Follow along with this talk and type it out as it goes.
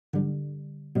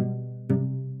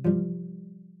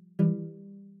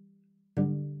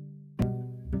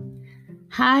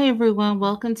Hi, everyone.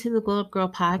 Welcome to the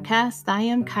Gyrl Podcast. I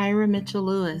am Kori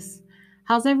Lee.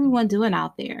 How's everyone doing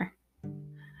out there?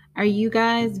 Are you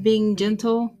guys being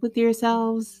gentle with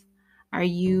yourselves? Are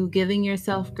you giving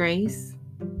yourself grace?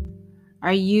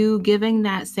 Are you giving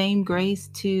that same grace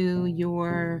to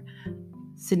your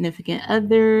significant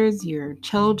others, your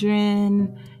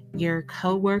children, your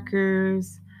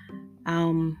coworkers?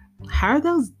 How are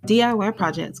those DIY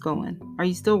projects going? Are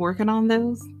you still working on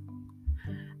those?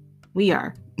 We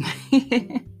are.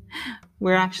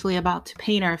 We're actually about to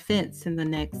paint our fence in the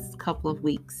next couple of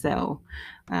weeks. So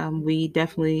we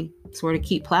definitely sort of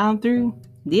keep plowing through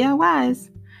DIYs.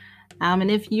 And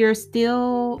if you're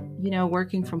still,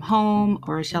 working from home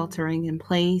or sheltering in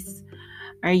place,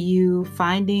 are you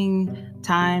finding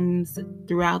times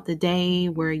throughout the day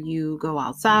where you go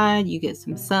outside, you get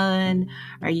some sun?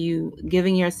 Are you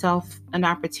giving yourself an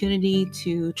opportunity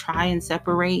to try and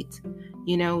separate,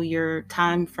 your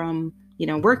time from,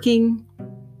 working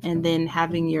and then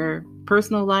having your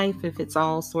personal life, if it's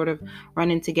all sort of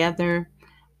running together?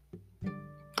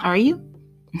 Are you?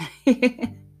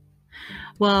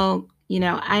 Well,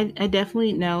 I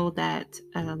definitely know that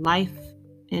life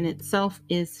in itself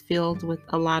is filled with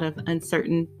a lot of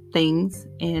uncertain things.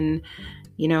 And,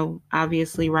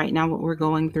 obviously right now what we're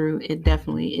going through, it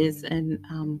definitely is a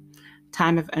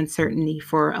time of uncertainty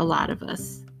for a lot of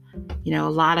us. A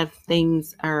lot of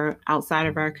things are outside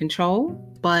of our control,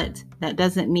 but that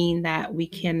doesn't mean that we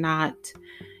cannot,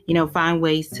 find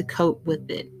ways to cope with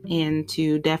it and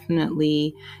to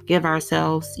definitely give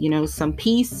ourselves, some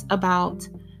peace about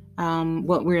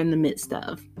what we're in the midst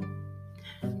of.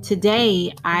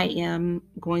 Today, I am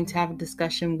going to have a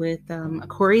discussion with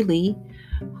Kori Lee,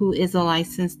 who is a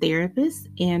licensed therapist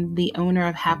and the owner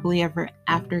of HappiLEE Ever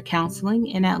After Counseling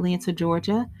in Atlanta,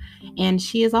 Georgia. And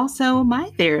she is also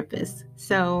my therapist.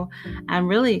 So I'm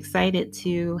really excited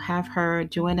to have her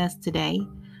join us today.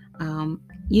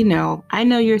 I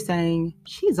know you're saying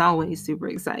she's always super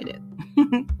excited.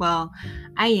 Well,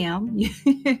 I am.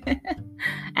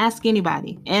 Ask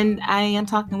anybody. And I am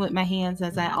talking with my hands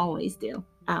as I always do.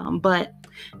 But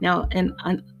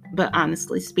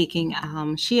honestly speaking,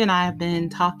 she and I have been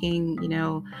talking,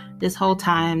 this whole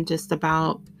time just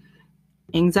about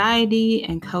anxiety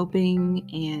and coping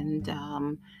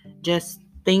and just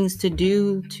things to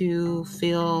do to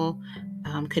feel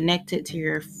connected to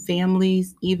your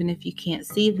families, even if you can't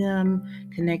see them,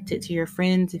 connected to your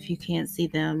friends if you can't see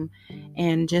them,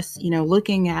 and just,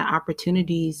 looking at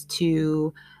opportunities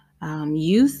to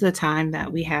use the time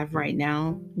that we have right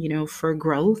now, for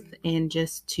growth and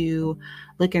just to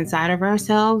look inside of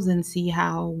ourselves and see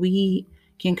how we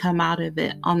can come out of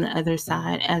it on the other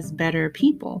side as better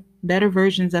people, better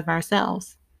versions of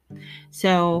ourselves.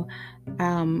 So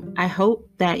I hope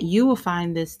that you will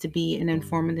find this to be an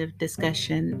informative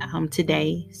discussion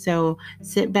today. So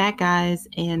sit back, guys,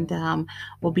 and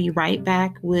we'll be right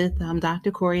back with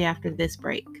Dr. Kori after this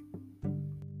break.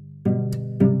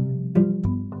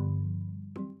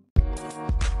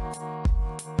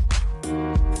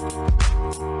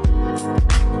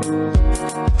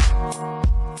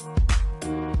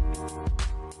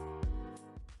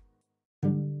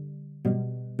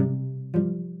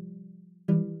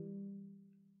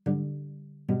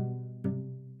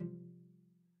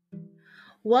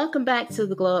 Welcome back to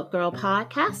the Gyrl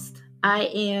Podcast. I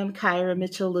am Kori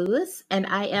Lee, and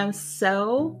I am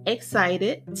so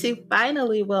excited to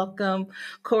finally welcome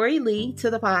Kori Lee to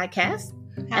the podcast.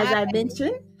 Hi.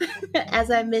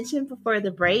 As I mentioned before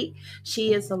the break,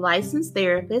 she is a licensed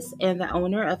therapist and the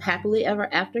owner of HappiLEE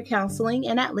Ever After Counseling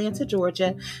in Atlanta,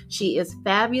 Georgia. She is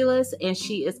fabulous, and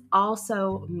she is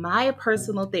also my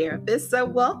personal therapist. So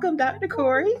welcome, Dr.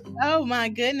 Kori. Oh my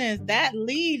goodness, that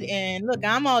lead in. Look,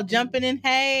 I'm all jumping in.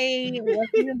 Hey,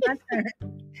 what's my turn?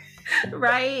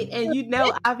 Right. And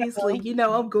obviously,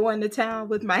 I'm going to town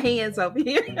with my hands over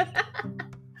here.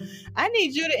 I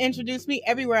need you to introduce me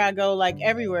everywhere I go, like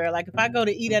everywhere. Like if I go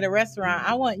to eat at a restaurant,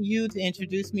 I want you to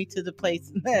introduce me to the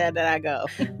place that I go.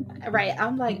 Right.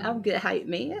 I'm good hype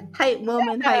man, hype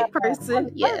woman, hype person.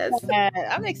 Yes.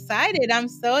 I'm excited. I'm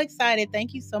so excited.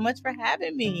 Thank you so much for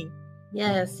having me.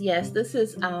 Yes. This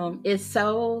is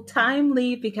so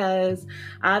timely because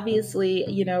obviously,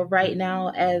 right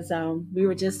now, as we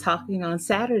were just talking on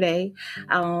Saturday,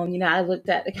 I looked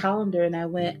at the calendar and I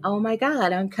went, oh my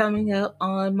God, I'm coming up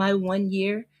on my 1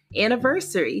 year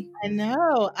anniversary. I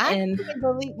know. I couldn't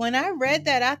believe when I read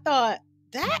that. I thought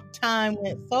that time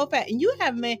went so fast. And you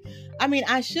have made, I mean,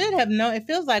 I should have known. It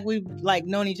feels like we've like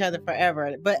known each other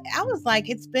forever. But I was like,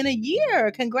 it's been a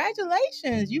year.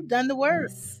 Congratulations. You've done the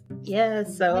work.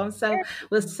 Yes. So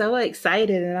was so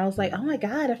excited, and I was like, oh my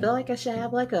God, I feel like I should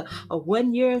have like a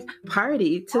 1 year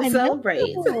party to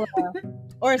celebrate.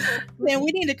 Or then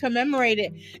we need to commemorate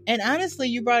it. And honestly,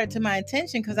 you brought it to my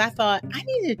attention because I thought I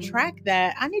need to track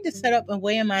that. I need to set up a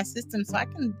way in my system so I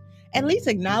can at least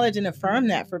acknowledge and affirm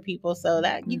that for people. So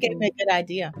that you gave me a good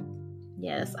idea.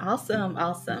 Yes. Awesome.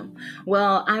 Awesome.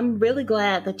 Well, I'm really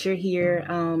glad that you're here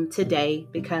today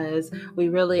because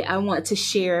I want to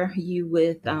share you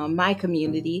with my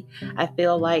community. I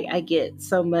feel like I get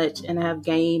so much and I've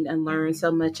gained and learned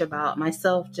so much about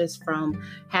myself just from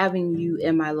having you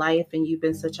in my life. And you've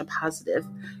been such a positive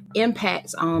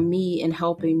impact on me and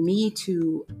helping me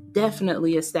to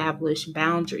definitely establish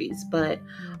boundaries, but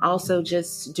also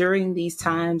just during these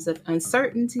times of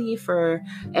uncertainty for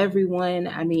everyone.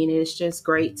 I mean, it's just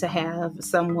great to have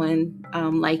someone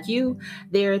like you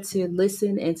there to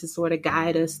listen and to sort of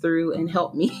guide us through and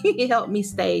help me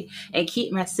stay and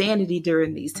keep my sanity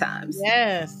during these times.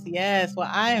 Yes.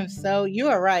 Well, you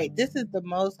are right. This is the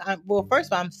most,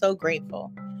 first of all, I'm so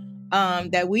grateful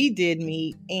that we did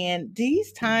meet. And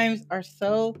these times are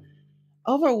so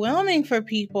overwhelming for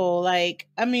people. Like,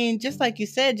 I mean, just like you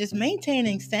said, just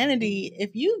maintaining sanity.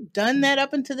 If you've done that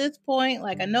up until this point,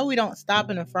 like, I know we don't stop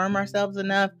and affirm ourselves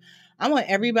enough. I want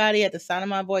everybody at the sound of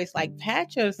my voice, like,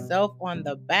 pat yourself on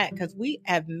the back because we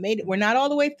have made it. We're not all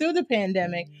the way through the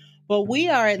pandemic, but we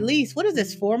are at least, what is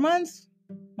this, 4 months?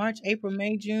 March, April,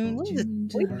 May, June. What is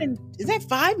this? Is that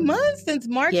 5 months since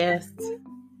March? Yes.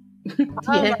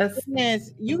 My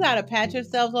goodness. You got to pat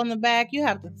yourselves on the back. You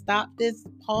have to stop this,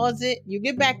 pause it. You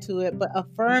get back to it, but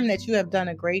affirm that you have done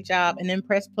a great job and then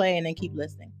press play and then keep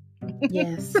listening.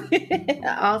 Yes.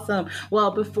 Awesome. Well,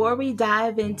 before we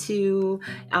dive into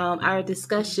our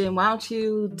discussion, why don't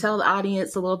you tell the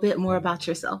audience a little bit more about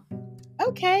yourself?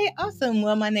 Okay, awesome.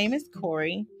 Well, my name is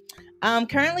Kori.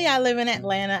 Currently, I live in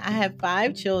Atlanta. I have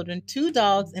 5 children, 2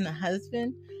 dogs, and a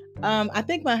husband. I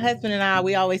think my husband and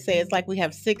we always say it's like we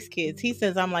have 6 kids. He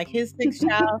says I'm like his 6th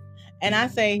child, and I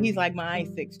say he's like my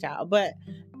 6th child. But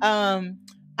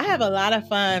I have a lot of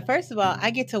fun. First of all, I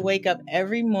get to wake up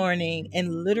every morning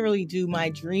and literally do my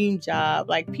dream job.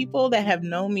 Like, people that have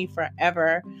known me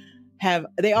forever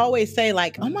they always say,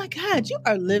 like, oh my God, you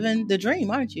are living the dream,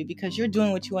 aren't you? Because you're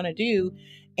doing what you want to do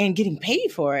and getting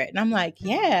paid for it. And I'm like,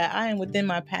 yeah, I am within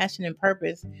my passion and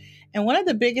purpose. And one of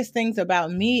the biggest things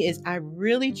about me is I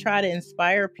really try to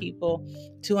inspire people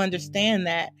to understand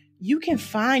that you can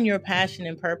find your passion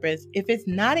and purpose. If it's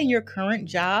not in your current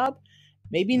job,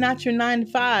 maybe not your 9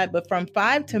 to 5, but from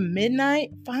 5 to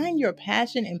midnight, find your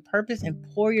passion and purpose and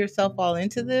pour yourself all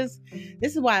into this.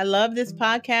 This is why I love this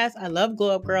podcast. I love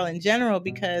Glow Up Girl in general,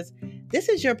 because this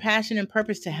is your passion and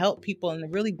purpose to help people and to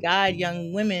really guide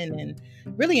young women and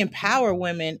really empower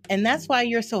women. And that's why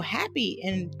you're so happy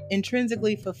and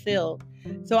intrinsically fulfilled.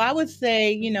 So I would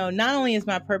say, not only is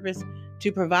my purpose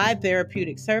to provide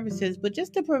therapeutic services, but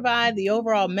just to provide the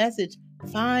overall message,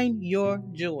 find your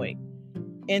joy.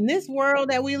 In this world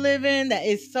that we live in that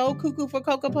is so cuckoo for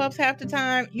Cocoa Puffs half the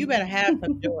time, you better have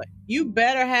some joy. You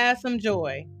better have some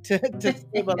joy to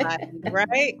stabilize you,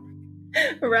 right?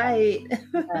 Right.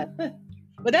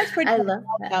 But that's pretty much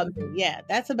about me. Yeah,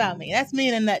 that's about me. That's me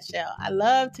in a nutshell. I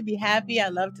love to be happy. I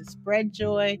love to spread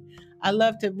joy. I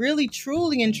love to really,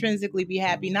 truly, intrinsically be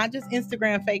happy, not just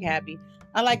Instagram fake happy.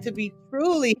 I like to be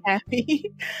truly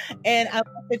happy. And I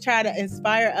like to try to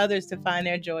inspire others to find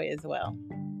their joy as well.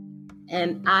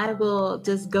 And I will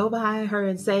just go behind her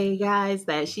and say, guys,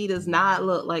 that she does not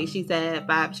look like she's had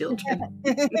 5 children.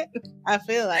 I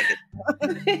feel like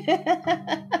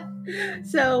it.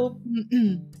 So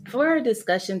for our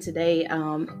discussion today,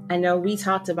 I know we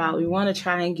talked about, we want to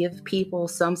try and give people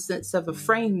some sense of a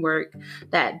framework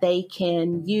that they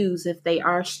can use if they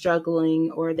are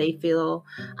struggling or they feel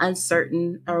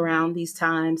uncertain around these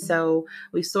times. So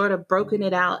we've sort of broken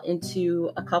it out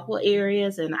into a couple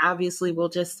areas, and obviously we'll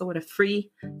just sort of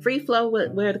free flow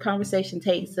with where the conversation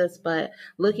takes us, but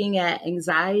looking at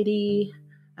anxiety,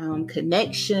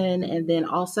 connection, and then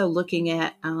also looking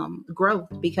at growth,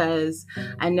 because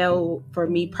I know for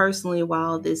me personally,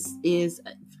 while this is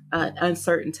an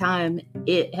uncertain time,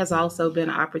 it has also been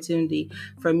an opportunity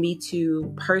for me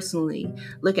to personally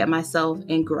look at myself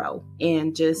and grow.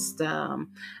 And just,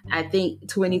 I think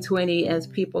 2020, as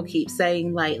people keep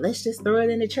saying, like, let's just throw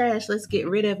it in the trash, let's get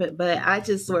rid of it. But I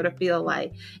just sort of feel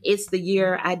like it's the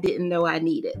year I didn't know I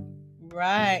needed.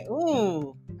 Right.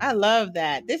 Ooh, I love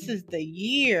that. This is the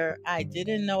year I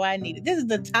didn't know I needed. This is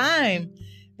the time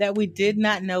that we did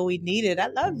not know we needed. I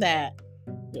love that.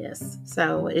 Yes.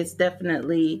 So it's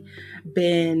definitely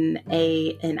been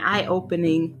an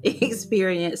eye-opening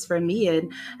experience for me.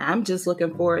 And I'm just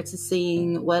looking forward to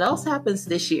seeing what else happens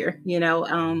this year,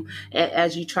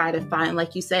 as you try to find,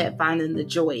 like you said, finding the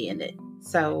joy in it.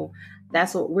 So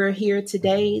that's what we're here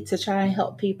today to try and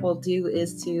help people do,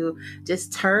 is to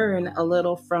just turn a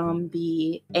little from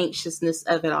the anxiousnness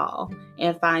of it all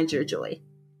and find your joy.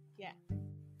 Yeah.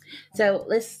 So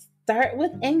let's start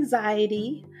with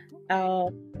anxiety.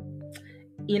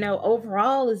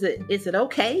 Overall, is it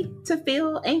okay to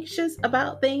feel anxious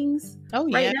about things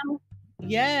right now?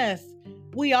 Yes,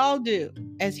 we all do.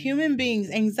 As human beings,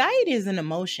 anxiety is an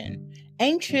emotion.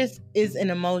 Anxious is an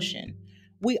emotion.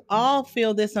 We all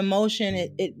feel this emotion.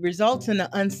 It results in an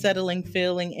unsettling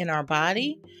feeling in our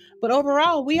body. But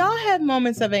overall, we all have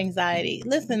moments of anxiety.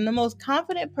 Listen, the most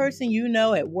confident person you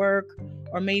know at work,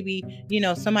 or maybe,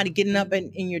 somebody getting up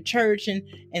in your church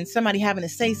and somebody having to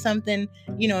say something,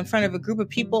 in front of a group of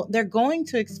people, they're going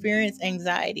to experience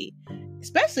anxiety,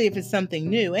 especially if it's something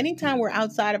new. Anytime we're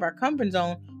outside of our comfort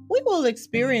zone, we will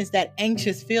experience that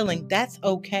anxious feeling. That's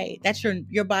okay. That's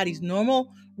your body's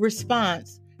normal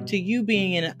response to you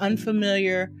being in an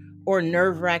unfamiliar or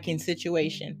nerve-wracking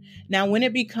situation. Now, when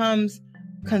it becomes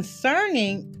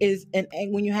concerning is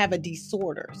when you have a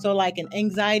disorder. So like an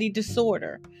anxiety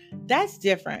disorder, that's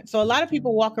different. So a lot of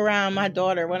people walk around. My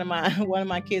daughter, one of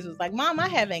my kids was like, "Mom, I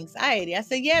have anxiety." I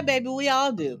said, "Yeah, baby, we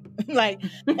all do." Like,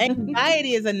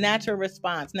 anxiety is a natural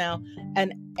response. Now,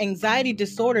 an anxiety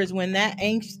disorder is when that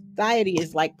anxiety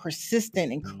is like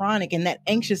persistent and chronic, and that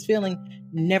anxious feeling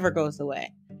never goes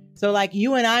away. So like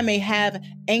you and I may have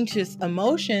anxious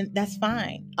emotion, that's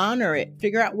fine. Honor it.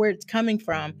 Figure out where it's coming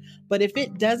from. But if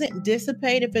it doesn't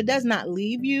dissipate, if it does not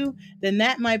leave you, then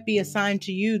that might be a sign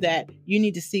to you that you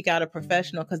need to seek out a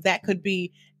professional, because that could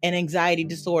be an anxiety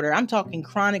disorder. I'm talking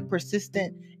chronic,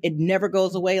 persistent. It never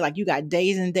goes away. Like you got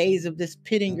days and days of this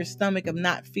pit in your stomach of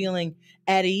not feeling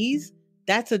at ease.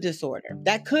 That's a disorder.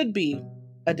 That could be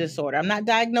a disorder. I'm not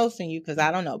diagnosing you because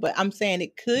I don't know, but I'm saying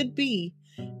it could be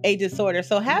a disorder.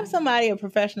 So have somebody, a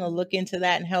professional, look into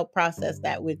that and help process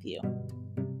that with you.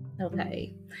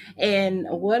 Okay. And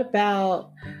what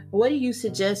do you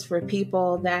suggest for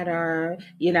people that are,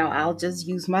 I'll just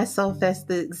use myself as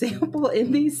the example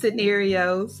in these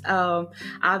scenarios.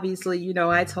 Obviously,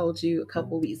 I told you a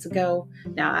couple weeks ago,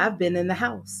 now I've been in the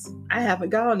house. I haven't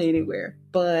gone anywhere,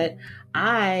 but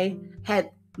I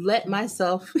had let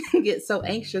myself get so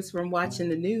anxious from watching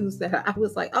the news that I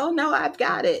was like, oh no, I've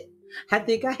got it. I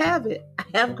think I have it. I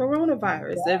have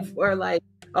coronavirus. Yeah. And for like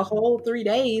a whole 3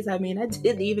 days, I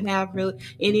didn't even have really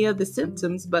any of the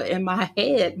symptoms, but in my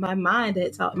head, my mind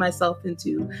had talked myself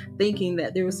into thinking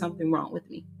that there was something wrong with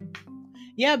me.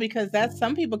 Yeah, because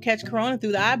some people catch corona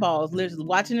through the eyeballs, literally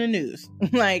watching the news.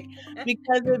 Like,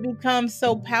 because it becomes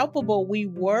so palpable, we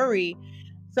worry.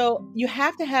 So you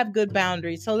have to have good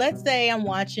boundaries. So let's say I'm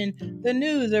watching the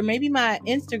news, or maybe my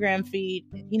Instagram feed,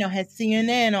 has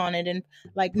CNN on it, and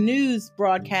like news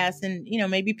broadcasts, and,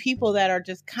 maybe people that are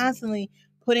just constantly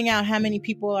putting out how many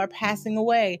people are passing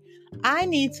away. I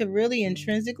need to really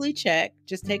intrinsically check,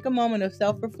 just take a moment of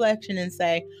self-reflection and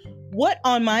say, what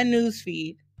on my news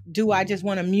feed do I just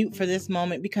want to mute for this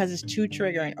moment because it's too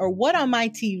triggering? Or what on my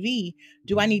TV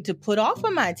do I need to put off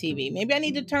on my TV? Maybe I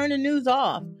need to turn the news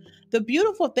off. The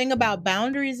beautiful thing about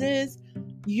boundaries is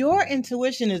your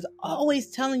intuition is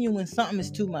always telling you when something is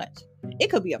too much.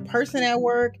 It could be a person at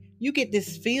work. You get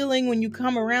this feeling when you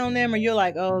come around them, or you're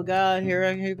like, oh God,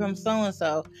 here comes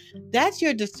so-and-so. That's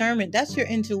your discernment. That's your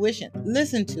intuition.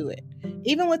 Listen to it.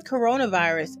 Even with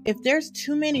coronavirus, if there's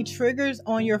too many triggers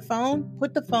on your phone,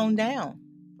 put the phone down.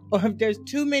 Or if there's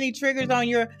too many triggers on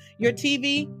your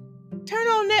TV, turn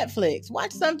on Netflix.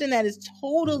 Watch something that is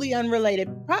totally unrelated,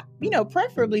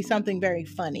 preferably something very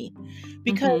funny.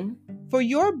 Because for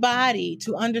your body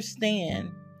to understand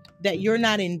that you're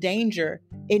not in danger,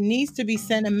 it needs to be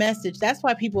sent a message. That's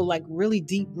why people like really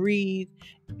deep breathe.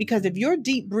 Because if you're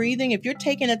deep breathing, if you're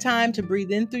taking the time to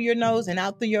breathe in through your nose and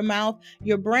out through your mouth,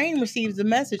 your brain receives the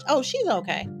message, oh, she's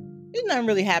okay. There's nothing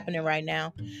really happening right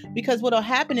now. Because what'll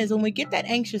happen is when we get that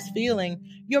anxious feeling,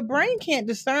 your brain can't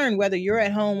discern whether you're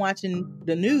at home watching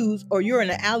the news or you're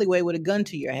in an alleyway with a gun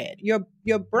to your head.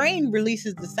 Your brain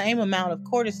releases the same amount of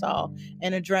cortisol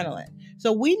and adrenaline.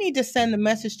 So we need to send a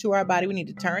message to our body. We need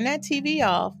to turn that TV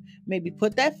off, maybe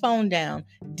put that phone down,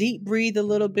 deep breathe a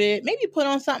little bit, maybe put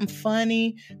on something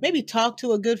funny, maybe talk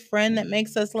to a good friend that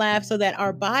makes us laugh, so that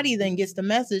our body then gets the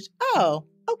message, oh,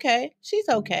 okay, she's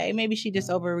okay. Maybe she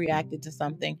just overreacted to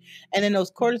something. And then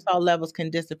those cortisol levels can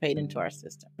dissipate into our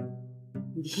system.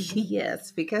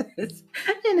 Yes, because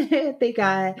and I think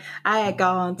I had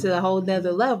gone to a whole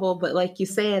nother level, but like you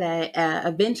said,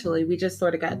 eventually we just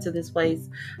sort of got to this place,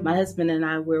 my husband and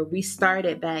I, where we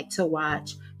started back to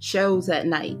watch shows at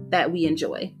night that we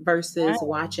enjoy versus Right.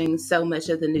 watching so much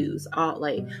of the news. All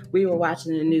like we were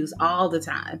watching the news all the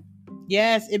time.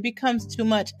 Yes, it becomes too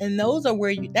much. And those are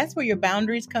that's where your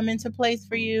boundaries come into place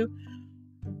for you.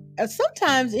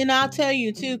 Sometimes, I'll tell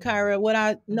you too, Kyra, what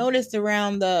I noticed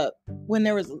around when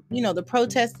there was, the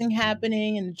protesting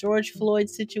happening and the George Floyd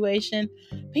situation,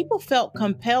 people felt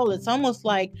compelled. It's almost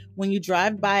like when you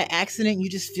drive by an accident, you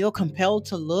just feel compelled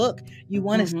to look. You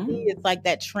want to see. It's like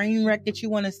that train wreck that you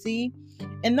want to see.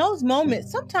 In those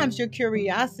moments, sometimes your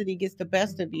curiosity gets the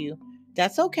best of you.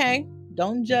 That's okay.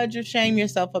 Don't judge or shame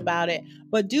yourself about it,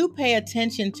 but do pay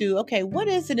attention to, okay, what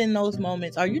is it in those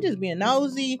moments? Are you just being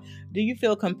nosy? Do you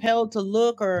feel compelled to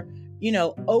look or,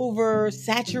 over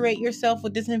saturate yourself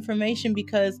with this information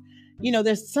because,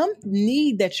 there's some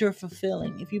need that you're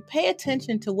fulfilling. If you pay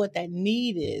attention to what that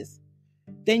need is,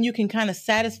 then you can kind of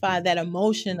satisfy that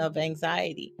emotion of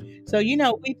anxiety. So, we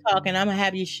talk, and I'm going to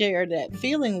have you share that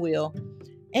feeling wheel.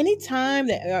 Anytime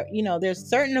that, there's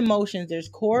certain emotions, there's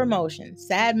core emotions,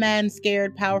 sad, mad,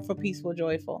 scared, powerful, peaceful,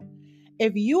 joyful.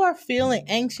 If you are feeling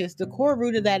anxious, the core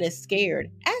root of that is scared.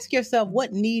 Ask yourself,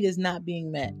 what need is not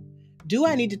being met? Do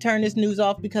I need to turn this news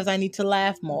off because I need to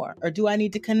laugh more? Or do I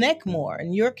need to connect more?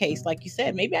 In your case, like you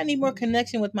said, maybe I need more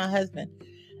connection with my husband.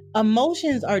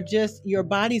 Emotions are just your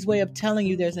body's way of telling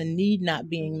you there's a need not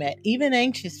being met, even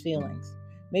anxious feelings.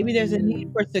 Maybe there's a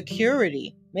need for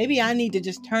security. Maybe I need to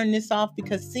just turn this off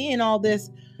because seeing all this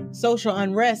social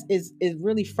unrest is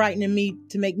really frightening me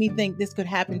to make me think this could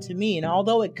happen to me. And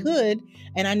although it could,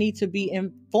 and I need to be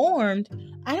informed,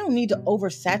 I don't need to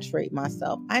oversaturate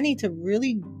myself. I need to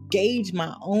really gauge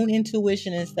my own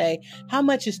intuition and say, how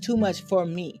much is too much for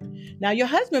me? Now, your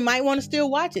husband might want to still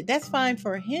watch it. That's fine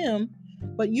for him.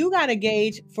 But you got to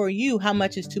gauge for you how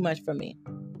much is too much for me.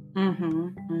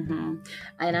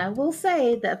 And I will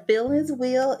say that feelings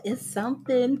wheel is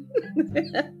something.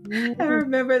 I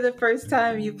remember the first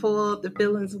time you pulled the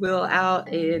feelings wheel out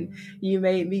and you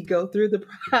made me go through the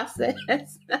process.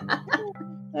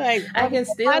 Like, I can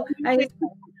still.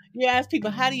 You ask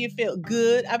people, how do you feel?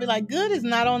 Good. I'd be like, good is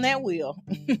not on that wheel.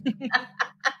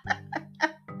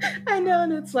 I know,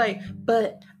 and it's like,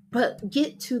 but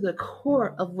get to the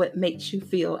core of what makes you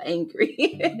feel angry.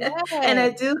 Yes. And I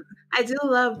do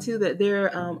love too that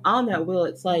they're on that wheel.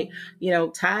 It's like,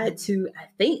 tied to, I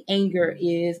think anger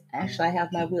is actually, I have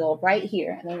my wheel right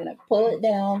here and I'm going to pull it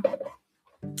down.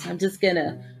 I'm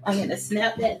going to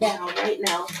snap that down right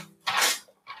now.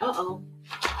 Uh-oh.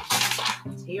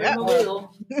 Here's my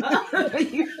wheel.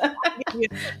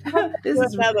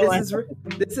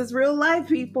 This is real life,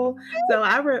 people. So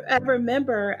I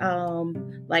remember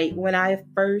like when I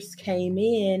first came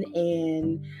in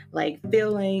and like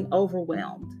feeling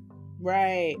overwhelmed.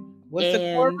 Right. What's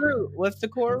the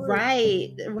core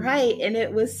root? Right. And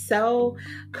it was so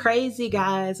crazy,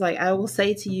 guys. Like I will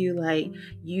say to you, like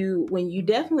when you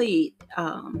definitely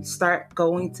start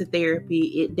going to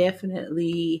therapy, you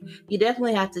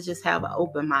definitely have to just have an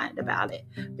open mind about it.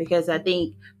 Because I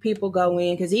think people go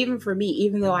in, because even for me,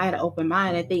 even though I had an open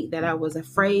mind, I think that I was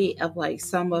afraid of like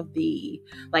some of the,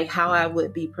 like how I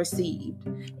would be perceived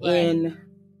in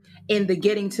the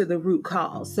getting to the root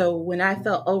cause. So when I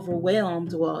felt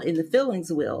overwhelmed, in the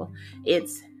feelings wheel,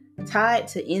 it's tied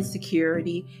to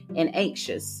insecurity and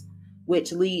anxious,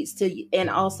 which leads to, and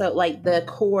also like the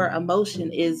core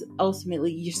emotion is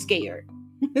ultimately you're scared.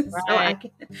 Right.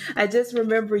 So I just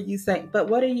remember you saying, but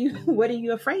what are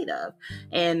you afraid of?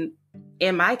 And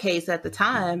in my case at the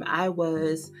time,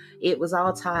 it was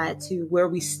all tied to where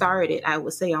we started, I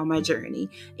would say, on my journey,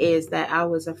 is that I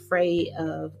was afraid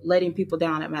of letting people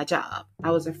down at my job.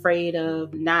 I was afraid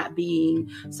of not being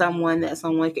someone that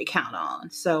someone could count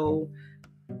on. So,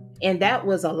 and that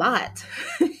was a lot.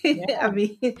 Yeah, I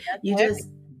mean,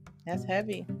 that's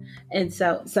heavy. And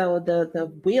so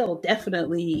the wheel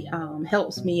definitely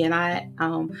helps me. And I,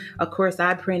 of course,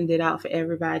 I printed it out for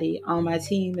everybody on my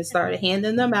team and started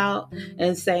handing them out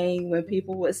and saying, when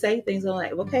people would say things, I'm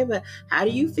like, okay, but how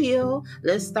do you feel?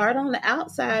 Let's start on the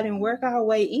outside and work our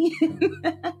way in.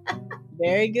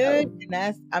 Very good.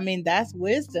 And that's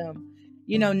wisdom.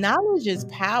 Knowledge is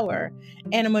power,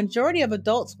 and a majority of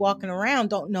adults walking around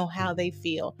don't know how they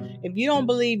feel. If you don't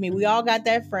believe me, we all got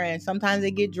that friend. Sometimes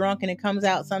they get drunk and it comes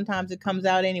out. Sometimes it comes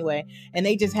out anyway. And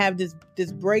they just have this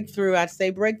breakthrough. I'd say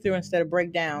breakthrough instead of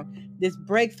breakdown. This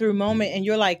breakthrough moment. And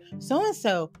you're like,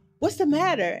 so-and-so, what's the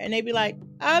matter? And they be like,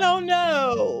 I don't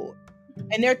know.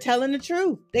 And they're telling the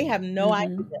truth. They have no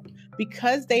idea.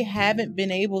 Because they haven't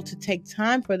been able to take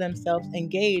time for themselves,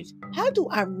 engage. How do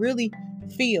I really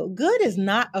feel? Good is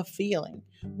not a feeling.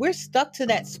 We're stuck to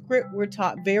that script we're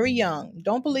taught very young.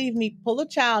 Don't believe me? Pull a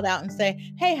child out and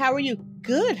say, hey, how are you?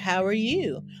 Good. How are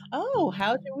you? Oh,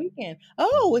 how's your weekend?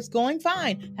 Oh, it's going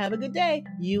fine. Have a good day.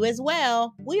 You as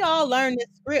well. We all learned this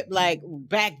script like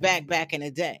back in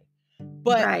the day.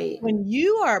 But Right. when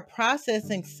you are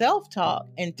processing self-talk,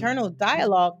 internal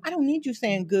dialogue, I don't need you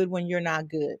saying good when you're not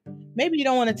good. Maybe you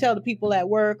don't want to tell the people at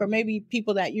work, or maybe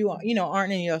people that you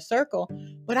aren't in your circle,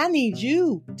 but I need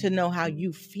you to know how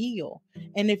you feel.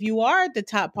 And if you are at the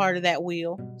top part of that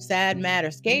wheel, sad, mad,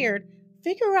 or scared,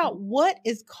 figure out what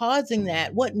is causing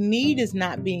that. What need is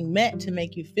not being met to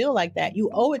make you feel like that?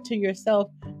 You owe it to yourself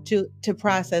to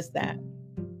process that.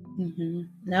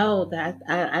 No, that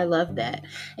I love that.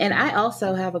 And I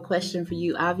also have a question for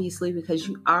you, obviously, because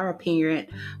you are a parent.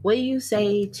 What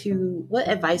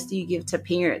advice do you give to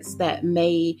parents that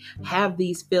may have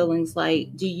these feelings?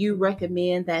 Like, do you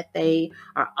recommend that they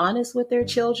are honest with their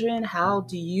children? How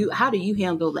do you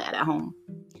handle that at home?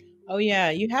 Oh, yeah.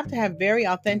 You have to have very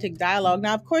authentic dialogue.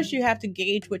 Now, of course, you have to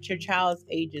gauge what your child's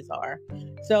ages are.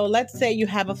 So let's say you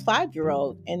have a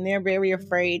 5-year-old and they're very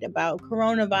afraid about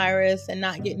coronavirus and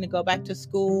not getting to go back to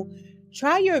school.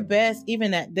 Try your best,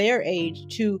 even at their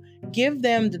age, to give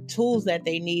them the tools that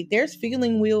they need. There's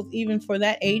feeling wheels even for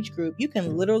that age group. You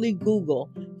can literally Google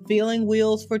feeling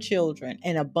wheels for children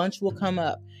and a bunch will come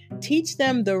up. Teach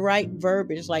them the right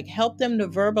verbiage, like help them to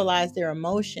verbalize their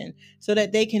emotion so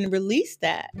that they can release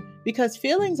that. Because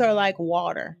feelings are like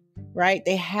water, right?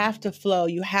 They have to flow.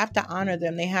 You have to honor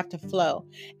them. They have to flow.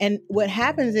 And what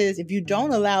happens is if you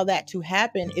don't allow that to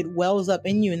happen, it wells up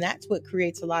in you. And that's what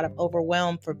creates a lot of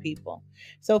overwhelm for people.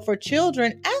 So for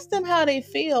children, ask them how they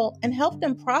feel and help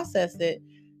them process it.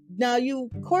 Now,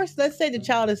 of course, let's say the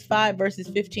child is 5 versus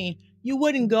 15. You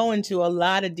wouldn't go into a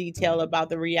lot of detail about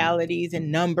the realities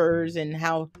and numbers and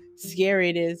how scary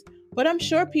it is. But I'm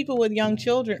sure people with young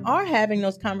children are having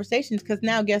those conversations because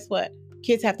now guess what?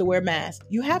 Kids have to wear masks.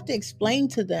 You have to explain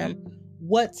to them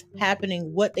what's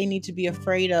happening, what they need to be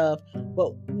afraid of,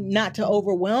 but not to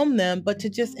overwhelm them, but to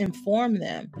just inform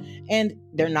them. And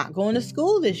they're not going to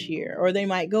school this year, or they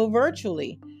might go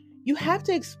virtually. You have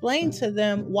to explain to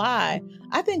them why.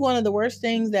 I think one of the worst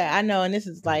things that I know, and this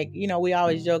is like, we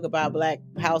always joke about Black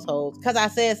households, because I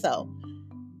said so.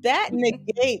 That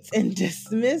negates and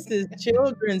dismisses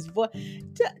children's voice.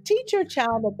 Teach your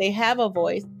child that they have a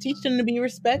voice. Teach them to be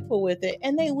respectful with it,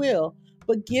 and they will.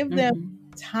 But give them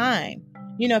time.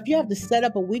 If you have to set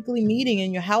up a weekly meeting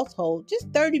in your household, just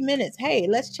 30 minutes. Hey,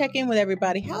 let's check in with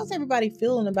everybody. How's everybody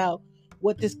feeling about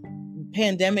what this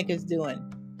pandemic is doing?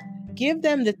 Give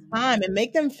them the time and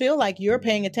make them feel like you're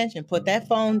paying attention. Put that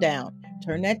phone down.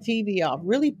 Turn that TV off.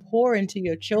 Really pour into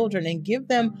your children and give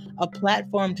them a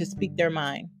platform to speak their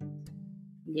mind.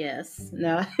 Yes.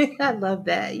 No, I love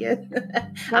that. Yeah.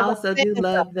 I also do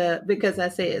love the because I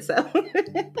said so.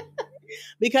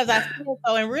 Because I said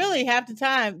so, and really half the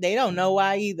time they don't know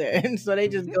why either, and so they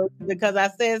just go because I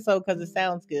said so because it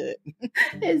sounds good.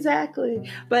 Exactly,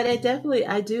 but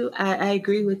I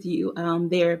agree with you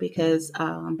there because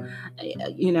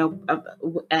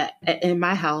in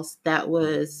my house that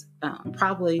was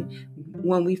probably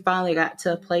when we finally got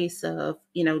to a place of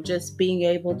just being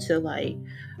able to like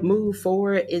move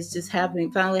forward is just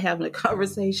finally having a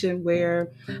conversation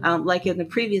where like in the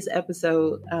previous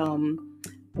episode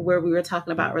where we were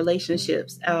talking about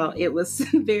relationships, it was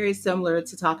very similar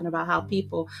to talking about how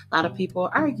a lot of people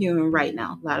are arguing right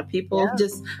now. A lot of people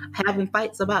just having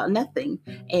fights about nothing.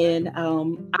 And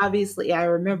obviously, I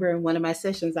remember in one of my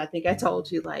sessions, I think I told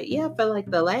you, for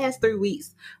like the last 3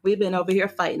 weeks, we've been over here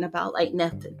fighting about like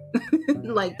nothing.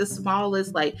 Like the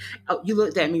smallest, oh, you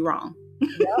looked at me wrong.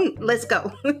 Yep. Let's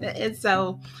go. And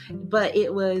so, but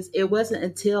it wasn't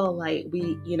until like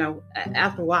we,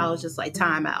 after a while, it was just like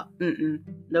time out.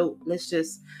 Nope. Let's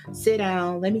just sit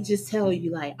down. Let me just tell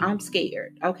you, I'm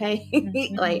scared. Okay.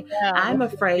 I'm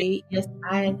afraid. Yes,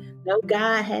 I know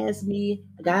God has me.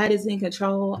 God is in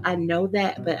control. I know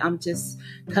that, but I'm just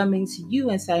coming to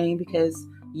you and saying, because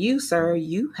you, sir,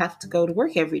 you have to go to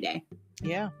work every day.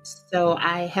 Yeah. So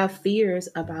I have fears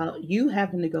about you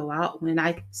having to go out when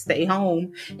I stay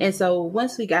home. And so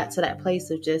once we got to that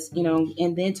place of just,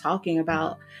 and then talking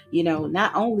about,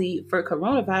 not only for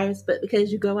coronavirus, but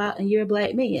because you go out and you're a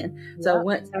Black man. Yeah. So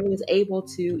once I was able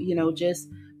to, just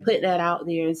put that out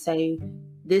there and say,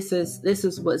 this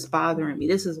is what's bothering me.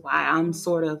 This is why I'm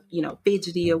sort of,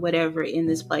 fidgety or whatever in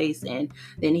this place. And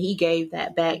then he gave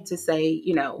that back to say,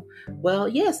 well,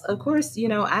 yes, of course,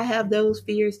 I have those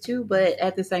fears too, but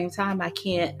at the same time, I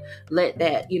can't let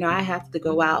that, I have to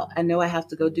go out. I know I have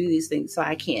to go do these things, so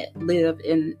I can't live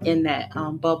in that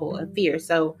bubble of fear.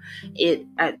 So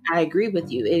I agree with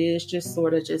you. It is just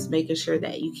sort of just making sure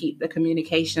that you keep the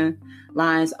communication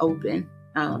lines open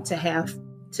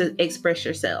to express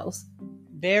yourselves.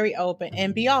 Very open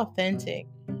and be authentic.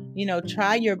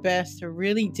 Try your best to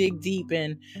really dig deep.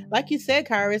 And like you said,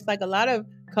 Kyra, it's like a lot of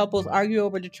couples argue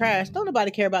over the trash. Don't nobody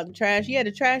care about the trash. Yeah,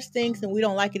 the trash stinks and we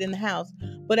don't like it in the house.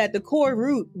 But at the core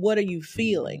root, what are you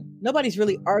feeling? Nobody's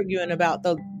really arguing about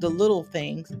the little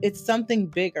things. It's something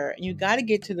bigger. And you got to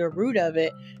get to the root of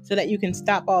it so that you can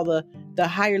stop all the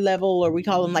higher level, or we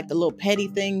call them like the little petty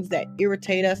things that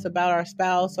irritate us about our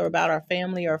spouse or about our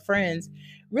family or friends.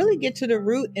 Really get to the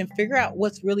root and figure out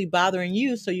what's really bothering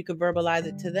you so you can verbalize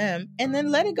it to them and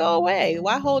then let it go away.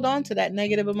 Why hold on to that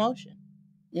negative emotion?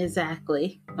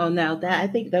 Exactly. Oh, no, I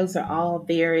think those are all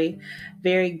very,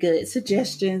 very good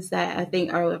suggestions that I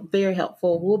think are very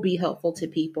helpful, will be helpful to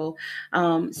people.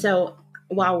 So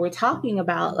while we're talking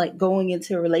about like going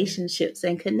into relationships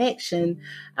and connection,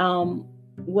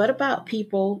 what about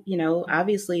people,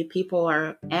 obviously people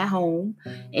are at home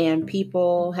and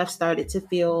people have started to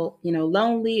feel,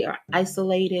 lonely or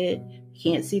isolated,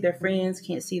 can't see their friends,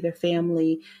 can't see their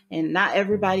family. And not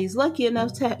everybody's lucky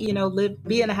enough to,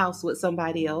 be in a house with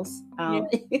somebody else.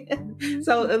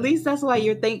 So at least that's why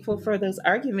you're thankful for those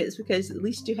arguments, because at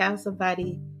least you have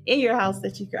somebody in your house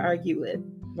that you can argue with.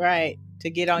 Right.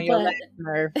 To get on your last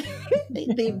nerve.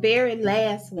 The very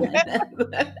last one.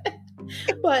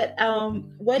 But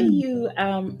what do you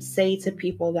say to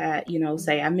people that,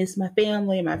 say, I miss my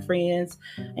family, my friends,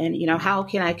 and, how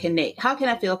can I connect? How can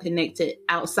I feel connected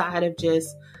outside of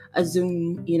just a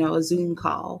Zoom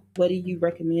call? What do you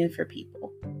recommend for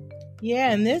people?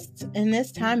 Yeah, and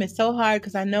this time it's so hard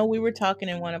because I know we were talking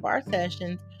in one of our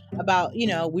sessions about,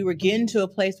 we were getting to a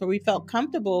place where we felt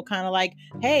comfortable, kind of like,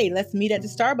 hey, let's meet at the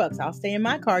Starbucks. I'll stay in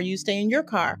my car, you stay in your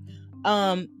car.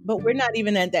 But we're not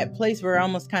even at that place. We're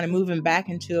almost kind of moving back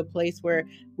into a place where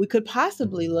we could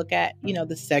possibly look at,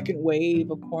 the second wave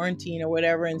of quarantine or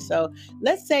whatever. And so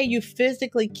let's say you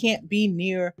physically can't be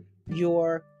near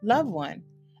your loved one.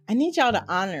 I need y'all to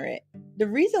honor it. The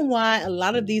reason why a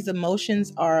lot of these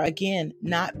emotions are, again,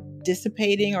 not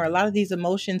dissipating, or a lot of these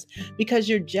emotions, because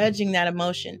you're judging that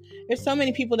emotion. There's so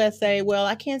many people that say, well,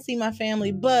 I can't see my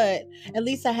family, but at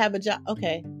least I have a job.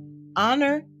 Okay.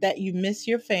 Honor that you miss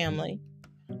your family.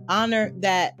 Honor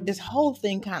that this whole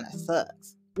thing kind of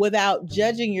sucks, without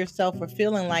judging yourself for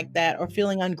feeling like that or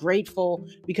feeling ungrateful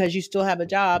because you still have a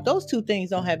job. Those two things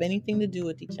don't have anything to do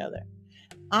with each other.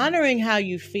 Honoring how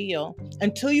you feel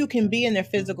until you can be in their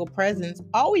physical presence.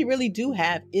 All we really do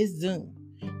have is Zoom.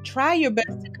 Try your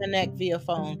best to connect via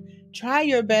phone. Try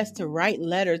your best to write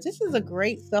letters. This is a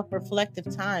great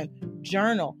self-reflective time.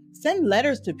 Journal. Send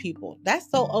letters to people.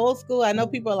 That's so old school. I know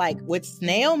people are like, with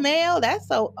snail mail? That's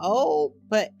so old,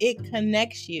 but it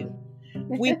connects you.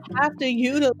 We have to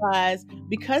utilize,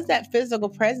 because that physical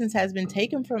presence has been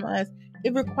taken from us,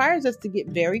 it requires us to get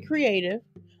very creative.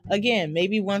 Again,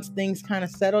 maybe once things kind of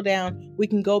settle down, we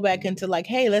can go back into like,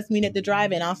 hey, let's meet at the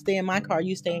drive-in. I'll stay in my car.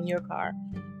 You stay in your car.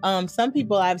 Some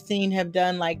people I've seen have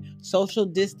done like social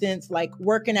distance, like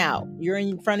working out. You're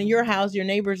in front of your house, your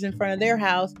neighbor's in front of their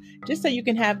house, just so you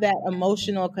can have that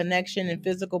emotional connection and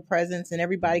physical presence, and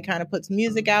everybody kind of puts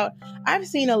music out. I've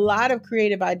seen a lot of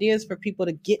creative ideas for people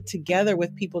to get together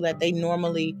with people that they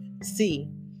normally see.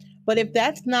 But if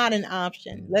that's not an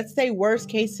option, let's say worst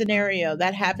case scenario,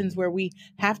 that happens where we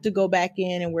have to go back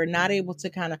in and we're not able to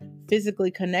kind of physically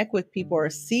connect with people or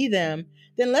see them,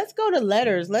 then let's go to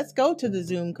letters. Let's go to the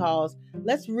Zoom calls.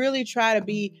 Let's really try to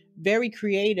be very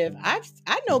creative. I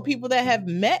know people that have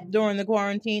met during the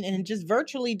quarantine and just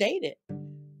virtually dated.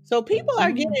 So people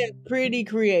are getting pretty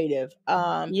creative.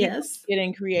 Yes.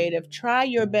 Getting creative. Try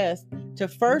your best to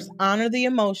first honor the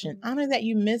emotion. Honor that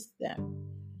you missed them.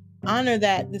 Honor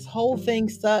that this whole thing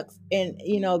sucks and,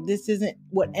 this isn't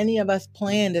what any of us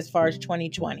planned as far as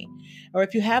 2020. Or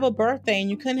if you have a birthday and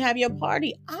you couldn't have your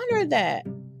party, honor that.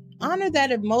 Honor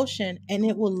that emotion and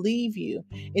it will leave you.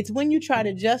 It's when you try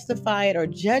to justify it or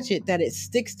judge it that it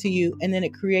sticks to you, and then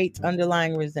it creates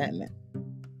underlying resentment.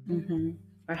 Mm-hmm.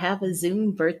 Or have a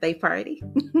Zoom birthday party.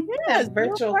 Yes,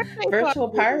 virtual parties. Virtual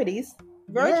parties,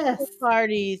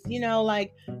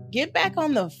 like get back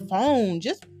on the phone.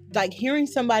 Just like hearing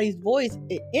somebody's voice,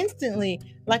 it instantly,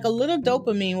 like a little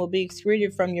dopamine will be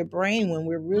excreted from your brain when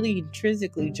we're really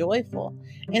intrinsically joyful.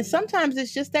 And sometimes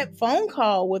it's just that phone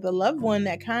call with a loved one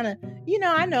that kind of,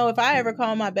 I know if I ever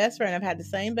call my best friend, I've had the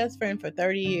same best friend for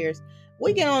 30 years.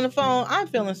 We get on the phone, I'm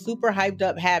feeling super hyped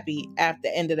up, happy after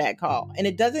the end of that call. And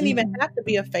it doesn't even have to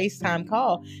be a FaceTime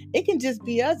call. It can just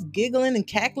be us giggling and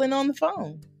cackling on the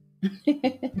phone.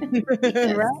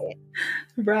 Right.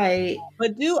 Right.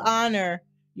 But do honor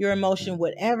your emotion,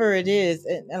 whatever it is.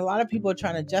 And a lot of people are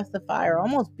trying to justify or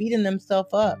almost beating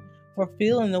themselves up for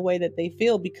feeling the way that they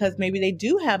feel because maybe they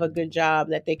do have a good job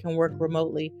that they can work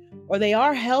remotely or they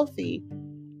are healthy.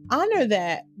 Honor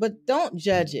that, but don't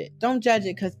judge it. Don't judge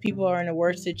it because people are in a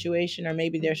worse situation or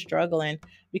maybe they're struggling,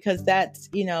 because that's,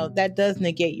 that does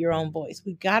negate your own voice.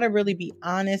 We got to really be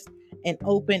honest and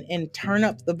open and turn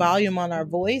up the volume on our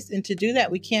voice. And to do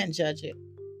that, we can't judge it.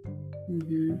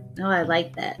 No, I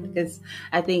like that because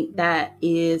I think that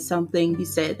is something you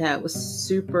said that was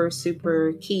super,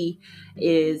 super key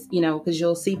is, because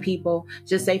you'll see people,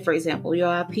 just say, for example, you'll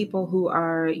have people who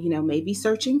are, maybe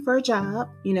searching for a job,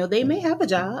 they may have a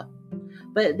job,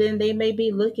 but then they may be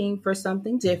looking for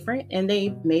something different and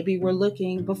they maybe were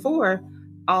looking before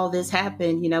all this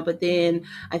happened, but then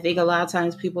I think a lot of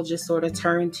times people just sort of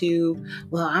turn to,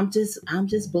 well, I'm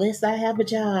just blessed I have a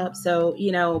job. So,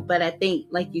 but I think,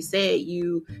 like you said,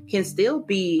 you can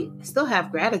still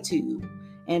have gratitude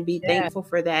and be thankful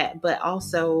for that. But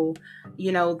also,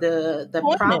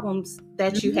 the problems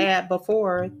that you had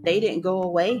before, they didn't go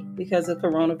away because of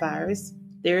coronavirus.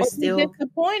 They're still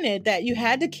disappointed that you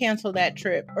had to cancel that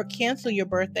trip or cancel your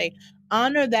birthday.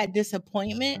 Honor that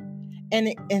disappointment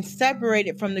and separate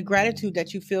it from the gratitude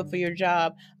that you feel for your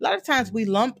job. A lot of times we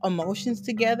lump emotions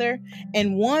together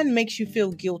and one makes you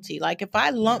feel guilty. Like if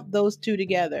I lump those two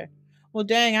together, well,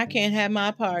 dang, I can't have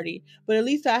my party, but at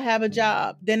least I have a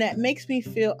job. Then that makes me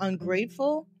feel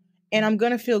ungrateful. And I'm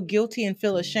going to feel guilty and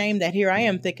feel ashamed that here I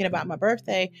am thinking about my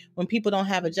birthday when people don't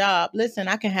have a job. Listen,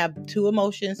 I can have two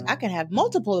emotions. I can have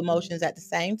multiple emotions at the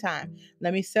same time.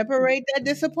 Let me separate that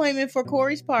disappointment for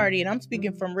Kori's party. And I'm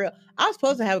speaking from real. I was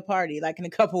supposed to have a party like in a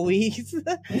couple weeks. So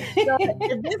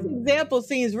if this example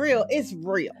seems real, it's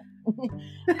real.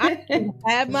 I can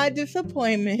have my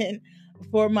disappointment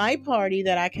for my party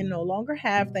that I can no longer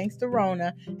have thanks to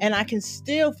Rona, and I can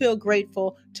still feel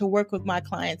grateful to work with my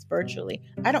clients virtually.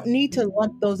 I don't need to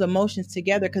lump those emotions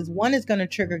together because one is going to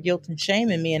trigger guilt and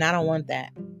shame in me, and I don't want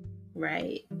that.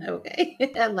 Right. Okay.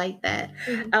 I like that.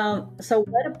 So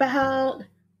what about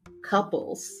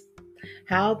couples?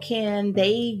 How can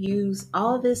they use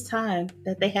all this time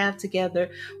that they have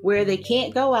together where they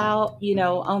can't go out,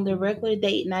 on their regular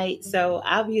date night? So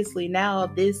obviously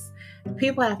now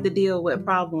people have to deal with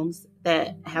problems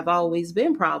that have always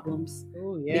been problems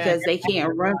because they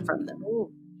can't run from them.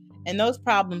 And those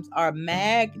problems are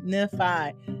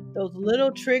magnified. Those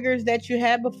little triggers that you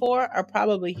had before are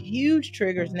probably huge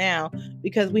triggers now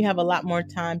because we have a lot more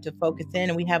time to focus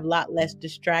in and we have a lot less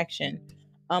distraction.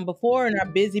 Before in our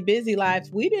busy lives,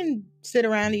 we didn't sit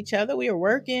around each other. We were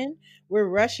working, we're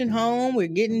rushing home, we're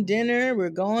getting dinner, we're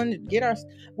going to get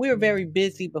we were very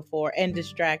busy before and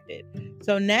distracted.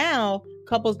 So now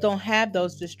couples don't have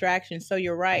those distractions. So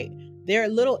you're right. Their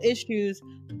little issues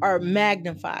are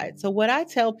magnified. So what I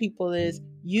tell people is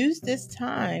use this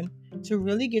time to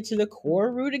really get to the core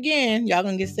root again. Y'all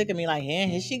gonna get sick of me like,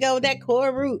 here she go with that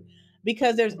core root,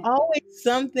 because there's always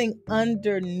something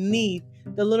underneath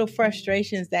the little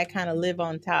frustrations that kind of live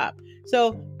on top.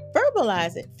 So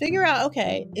verbalize it. Figure out,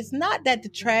 okay, it's not that the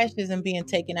trash isn't being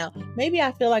taken out. Maybe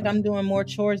I feel like I'm doing more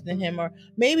chores than him, or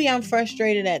maybe I'm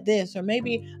frustrated at this, or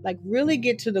maybe like really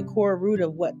get to the core root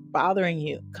of what's bothering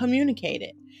you. Communicate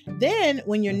it. Then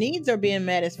when your needs are being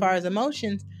met as far as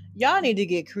emotions, y'all need to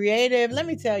get creative. Let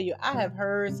me tell you, I have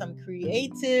heard some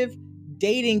creative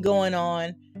dating going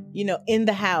on, in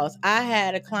the house. I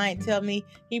had a client tell me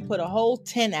he put a whole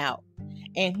tent out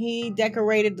and he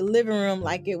decorated the living room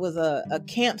like it was a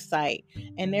campsite,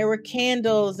 and there were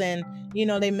candles and,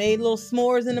 they made little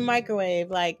s'mores in the microwave.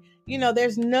 Like,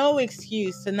 there's no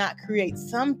excuse to not create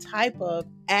some type of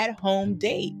at-home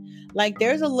date. Like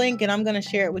there's a link and I'm going to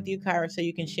share it with you, Kyra, so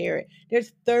you can share it.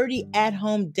 There's 30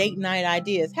 at-home date night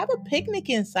ideas. Have a picnic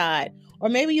inside, or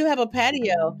maybe you have a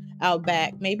patio out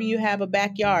back. Maybe you have a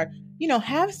backyard.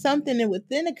 Have something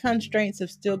within the constraints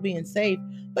of still being safe,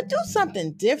 but do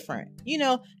something different.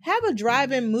 Have a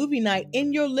drive-in movie night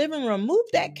in your living room. Move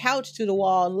that couch to the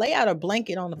wall and lay out a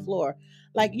blanket on the floor.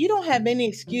 Like you don't have any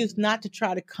excuse not to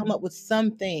try to come up with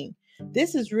something.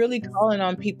 This is really calling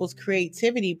on people's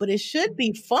creativity, but it should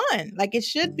be fun. Like it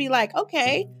should be like,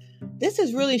 okay, this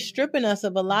is really stripping us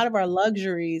of a lot of our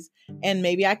luxuries. And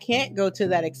maybe I can't go to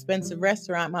that expensive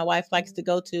restaurant my wife likes to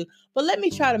go to, but let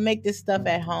me try to make this stuff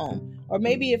at home. Or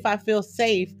maybe if I feel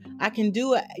safe, I can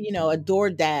do a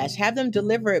DoorDash, have them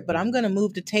deliver it, but I'm going to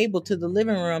move the table to the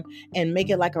living room and make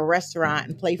it like a restaurant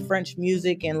and play French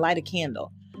music and light a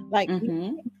candle. Like,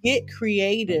 get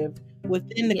creative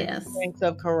within the constraints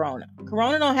of Corona.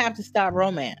 Corona don't have to stop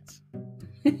romance.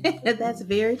 That's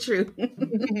very true. We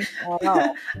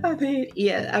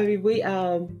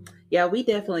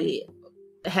definitely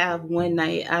have one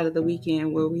night out of the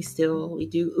weekend where we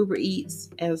do Uber Eats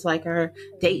as like our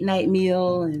date night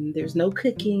meal, and there's no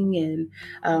cooking,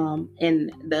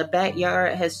 and the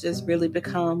backyard has just really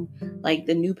become like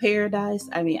the new paradise.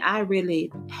 I mean,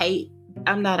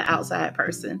 I'm not an outside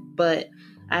person, but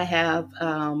I have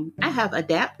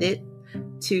adapted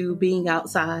to being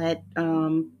outside,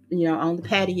 on the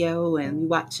patio, and we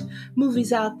watch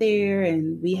movies out there,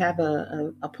 and we have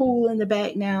a pool in the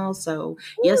back now. So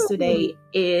yesterday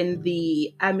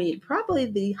probably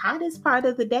the hottest part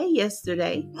of the day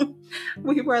yesterday,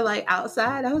 we were like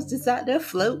outside. I was just out there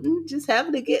floating, just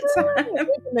having a good time.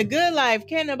 The good life.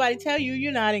 Can't nobody tell you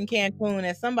you're not in Cancun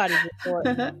at somebody's resort.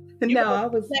 I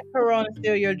was. Let Corona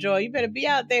steal your joy. You better be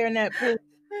out there in that pool.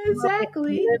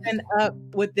 Exactly. Living up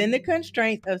within the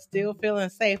constraints of still feeling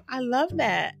safe. I love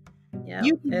that. Yep.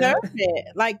 You deserve it.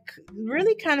 Like,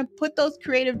 really kind of put those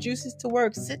creative juices to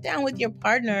work. Sit down with your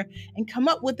partner and come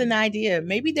up with an idea.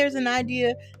 Maybe there's an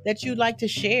idea that you'd like to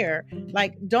share.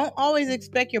 Like, don't always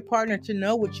expect your partner to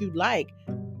know what you like.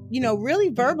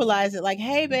 Really verbalize it. Like,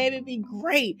 hey, babe, it'd be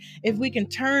great if we can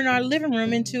turn our living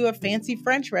room into a fancy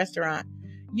French restaurant.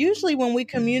 Usually when we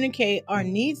communicate our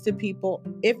needs to people,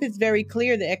 if it's very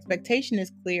clear, the expectation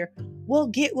is clear, we'll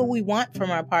get what we want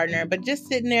from our partner. But just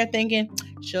sitting there thinking,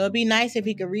 sure, it'd be nice if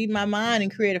he could read my mind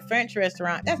and create a French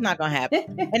restaurant. That's not going to happen.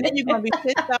 And then you're going to be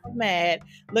pissed off mad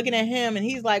looking at him, and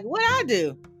he's like, what'd I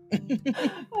do?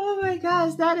 Oh my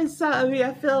gosh, that is so,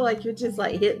 I feel like you're just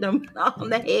like hitting them on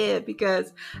the head,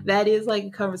 because that is like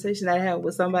a conversation I had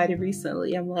with somebody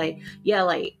recently. I'm like,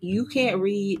 you can't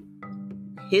read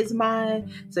his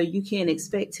mind, so you can't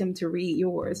expect him to read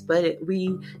yours. But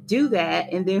we do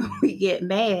that, and then we get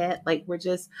mad, like we're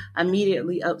just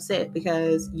immediately upset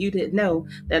because you didn't know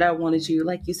that I wanted you,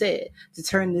 like you said, to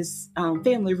turn this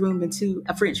family room into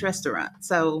a French restaurant.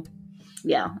 So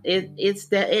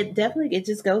it definitely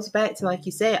just goes back to, like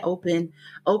you said, open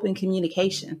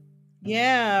communication.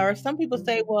 Yeah. Or some people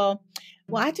say, well,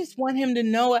 I just want him to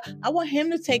know. I want him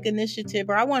to take initiative,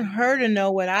 or I want her to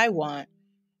know what I want.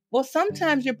 Well,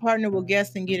 sometimes your partner will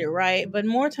guess and get it right, but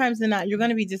more times than not, you're going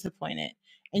to be disappointed.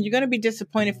 And you're going to be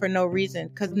disappointed for no reason,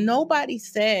 because nobody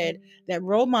said that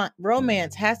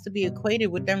romance has to be equated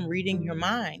with them reading your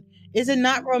mind. Is it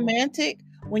not romantic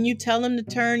when you tell him to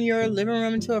turn your living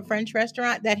room into a French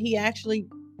restaurant, that he actually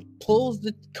pulls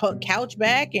the couch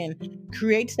back and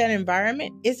creates that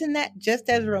environment? Isn't that just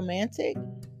as romantic?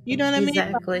 You know what I mean?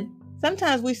 Exactly.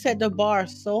 Sometimes we set the bar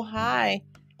so high,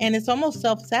 and it's almost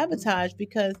self-sabotage,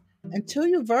 because until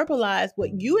you verbalize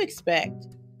what you expect,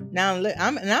 now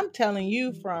I'm telling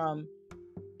you from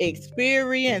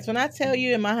experience. When I tell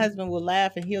you, and my husband will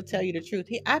laugh and he'll tell you the truth.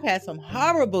 I've had some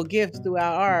horrible gifts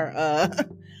throughout our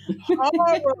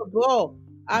horrible.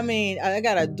 I mean, I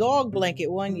got a dog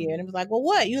blanket one year, and it was like, well,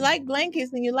 what? You like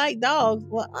blankets and you like dogs?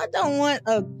 Well, I don't want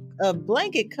a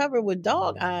blanket covered with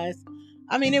dog eyes.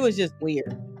 I mean, it was just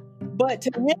weird. But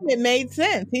to him, it made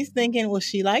sense. He's thinking, well,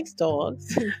 she likes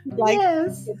dogs.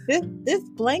 Yes. This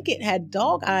blanket had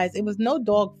dog eyes. It was no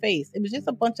dog face. It was just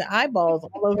a bunch of eyeballs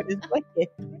all over this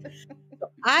blanket. So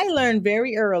I learned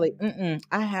very early,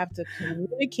 I have to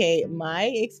communicate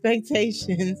my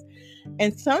expectations.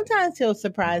 And sometimes he'll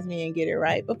surprise me and get it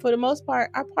right. But for the most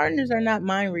part, our partners are not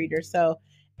mind readers. So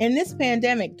in this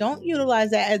pandemic, don't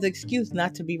utilize that as an excuse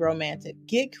not to be romantic.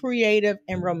 Get creative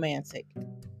and romantic.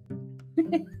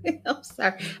 I'm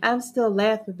sorry. I'm still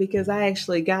laughing because I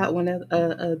actually got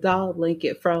a dog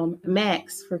blanket from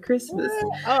Max for Christmas.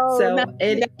 Oh, so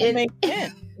it makes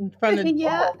sense from the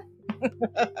dog.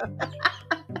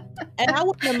 And I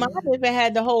wouldn't have minded if it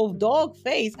had the whole dog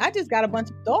face. I just got a bunch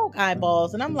of dog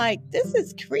eyeballs, and I'm like, this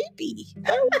is creepy.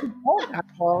 I don't want dog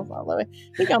eyeballs all over.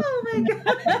 Oh my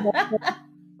God.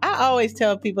 I always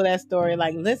tell people that story.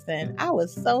 Like, listen, I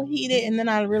was so heated, and then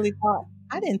I really thought,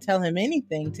 I didn't tell him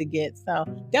anything to get, so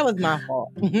that was my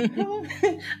fault.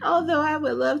 Although I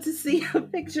would love to see a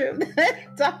picture of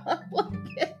that dog.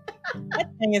 That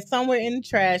thing is somewhere in the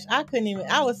trash. I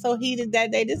was so heated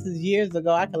that day. This is years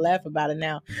ago. I can laugh about it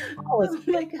now. I was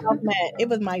mad. It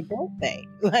was my birthday.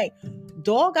 Like,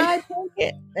 dog eye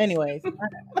blanket. Anyways,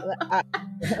 I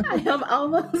am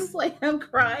almost like I'm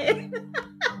crying.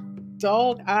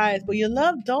 dog eyes. Well, you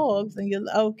love dogs, and you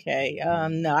okay.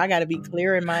 No, I got to be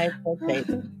clear in my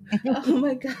expectations. Oh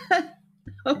my God.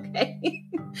 Okay.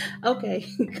 Okay.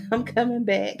 I'm coming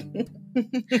back.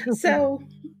 So,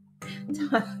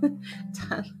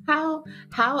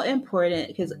 how important,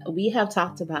 because we have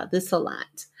talked about this a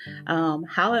lot,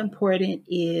 how important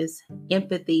is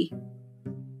empathy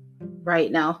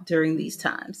right now during these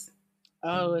times?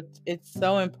 Oh, it's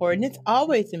so important. It's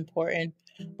always important,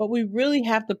 but we really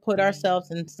have to put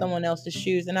ourselves in someone else's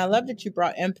shoes. And I love that you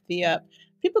brought empathy up.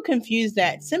 People confuse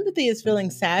that. Sympathy is feeling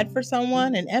sad for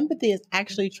someone, and empathy is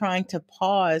actually trying to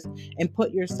pause and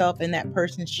put yourself in that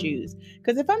person's shoes.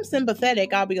 Because if I'm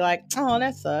sympathetic, I'll be like, oh,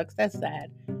 that sucks. That's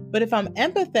sad. But if I'm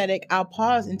empathetic, I'll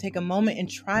pause and take a moment and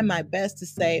try my best to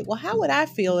say, well, how would I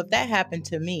feel if that happened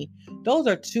to me? Those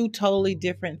are two totally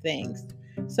different things.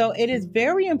 So it is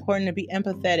very important to be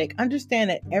empathetic. Understand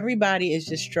that everybody is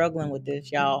just struggling with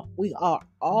this, y'all. We are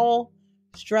all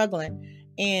struggling.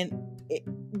 And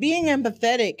being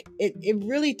empathetic, it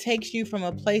really takes you from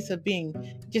a place of being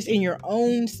just in your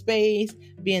own space,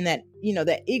 being that,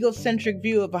 that egocentric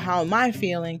view of how am I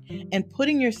feeling, and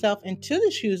putting yourself into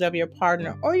the shoes of your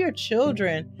partner or your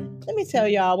children. Let me tell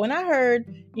y'all, when I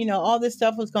heard, all this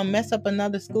stuff was going to mess up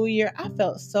another school year, I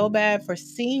felt so bad for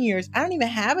seniors. I don't even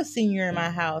have a senior in my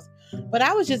house, but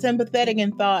I was just empathetic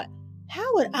and thought,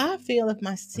 how would I feel if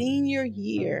my senior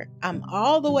year, I'm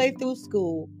all the way through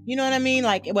school, you know what I mean?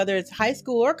 Like whether it's high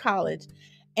school or college,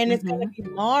 and it's going to be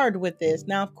marred with this.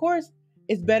 Now, of course,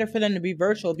 it's better for them to be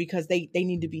virtual because they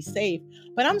need to be safe.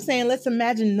 But I'm saying, let's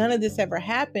imagine none of this ever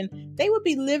happened. They would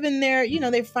be living there,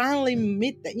 they finally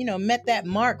met that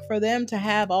mark for them to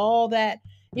have all that.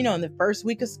 In the first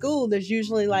week of school, there's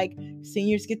usually like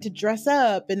seniors get to dress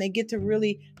up and they get to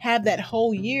really have that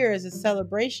whole year as a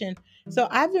celebration. So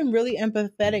I've been really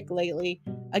empathetic lately.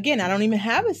 Again, I don't even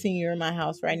have a senior in my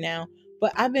house right now,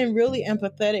 but I've been really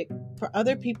empathetic for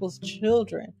other people's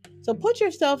children. So put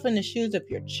yourself in the shoes of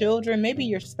your children, maybe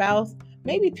your spouse,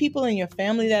 maybe people in your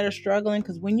family that are struggling.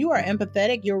 Because when you are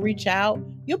empathetic, you'll reach out,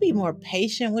 you'll be more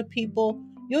patient with people.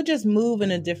 You'll just move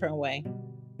in a different way.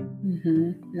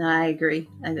 No, I agree.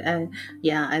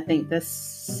 I think that's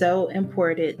so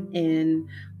important. And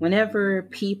whenever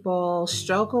people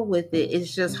struggle with it,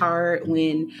 it's just hard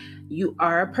when you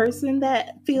are a person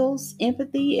that feels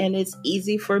empathy, and it's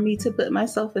easy for me to put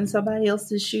myself in somebody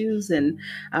else's shoes. And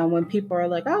when people are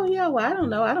like, "Oh yeah, well, I don't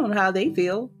know how they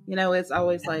feel," it's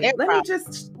always like,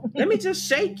 let me just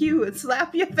shake you and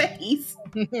slap your face.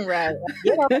 Right.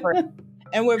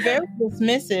 And we're very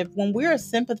dismissive. When we're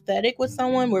sympathetic with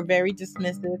someone, we're very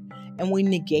dismissive and we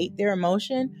negate their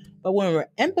emotion. But when we're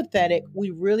empathetic,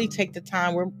 we really take the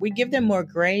time. We give them more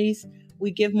grace.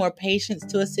 We give more patience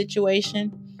to a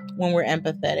situation when we're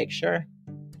empathetic. Sure.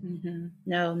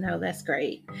 No, that's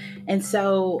great. And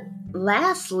so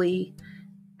lastly,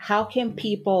 how can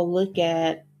people look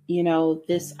at,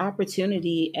 this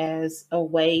opportunity as a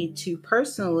way to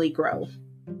personally grow?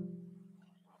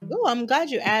 Oh, I'm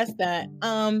glad you asked that.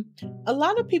 A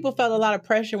lot of people felt a lot of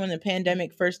pressure when the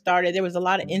pandemic first started. There was a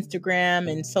lot of Instagram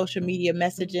and social media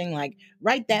messaging like,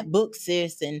 write that book,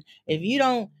 sis. And if you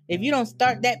don't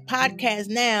start that podcast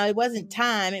now, it wasn't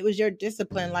time. It was your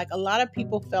discipline. Like a lot of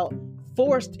people felt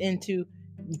forced into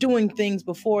doing things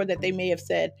before that they may have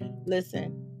said,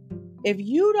 listen, if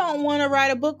you don't want to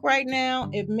write a book right now,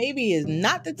 if maybe it's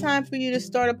not the time for you to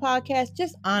start a podcast,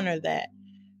 just honor that.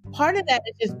 Part of that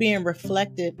is just being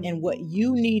reflective in what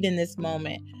you need in this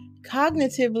moment.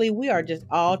 Cognitively, we are just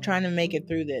all trying to make it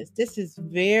through this. This is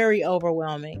very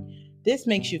overwhelming. This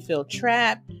makes you feel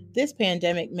trapped. This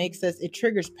pandemic it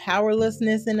triggers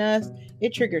powerlessness in us.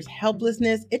 It triggers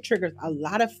helplessness. It triggers a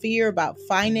lot of fear about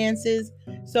finances.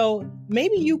 So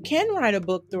maybe you can write a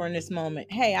book during this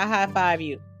moment. Hey, I high five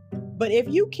you. But if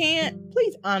you can't,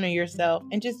 please honor yourself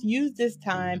and just use this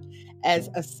time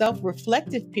as a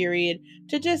self-reflective period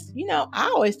to just, I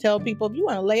always tell people, if you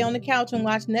want to lay on the couch and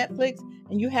watch Netflix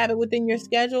and you have it within your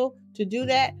schedule to do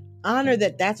that, honor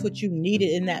that that's what you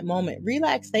needed in that moment.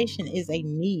 Relaxation is a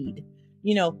need,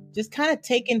 just kind of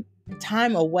taking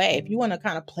time away. If you want to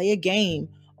kind of play a game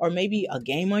or maybe a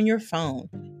game on your phone,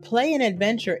 play an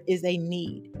adventure is a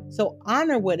need. So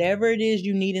honor whatever it is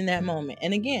you need in that moment.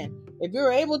 And again, if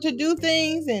you're able to do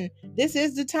things and this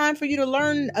is the time for you to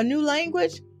learn a new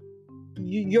language,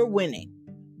 you're winning.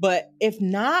 But if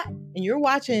not, and you're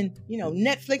watching,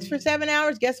 Netflix for 7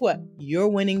 hours, guess what? You're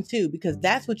winning too, because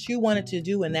that's what you wanted to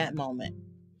do in that moment.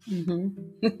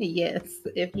 Yes,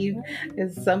 if you,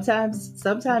 'cause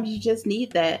sometimes you just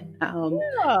need that.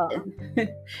 Yeah.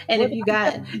 And if you Without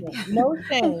got, judgment, no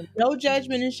shame, no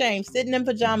judgment and shame. Sitting in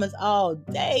pajamas all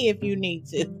day if you need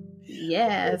to.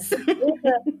 yes, It's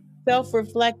a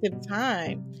self-reflective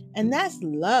time. And that's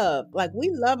love. Like we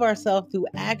love ourselves through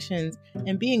actions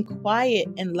and being quiet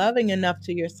and loving enough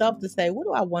to yourself to say, what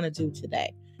do I want to do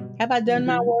today? Have I done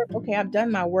my hmm work? Okay, I've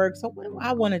done my work. So what do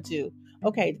I want to do?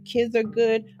 Okay, the kids are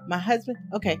good. My husband,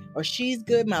 okay, or she's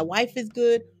good. My wife is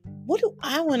good. What do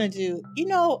I want to do?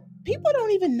 People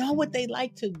don't even know what they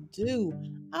like to do.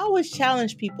 I always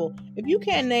challenge people. If you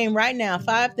can't name right now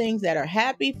 5 things that are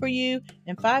happy for you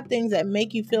and 5 things that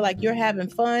make you feel like you're having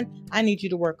fun, I need you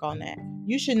to work on that.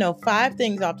 You should know 5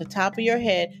 things off the top of your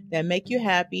head that make you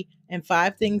happy and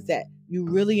 5 things that you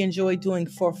really enjoy doing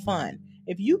for fun.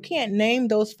 If you can't name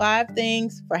those 5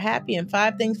 things for happy and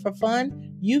 5 things for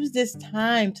fun, use this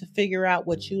time to figure out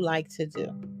what you like to do.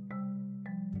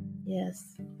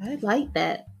 yes, I like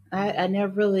that. I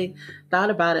never really thought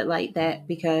about it like that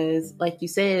because, like you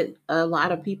said, a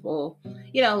lot of people,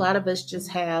 a lot of us just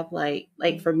have like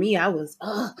for me, I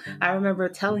remember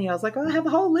telling you, I was like, oh, I have a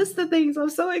whole list of things. I'm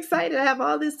so excited. I have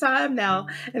all this time now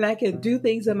and I can do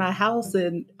things in my house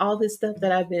and all this stuff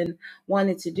that I've been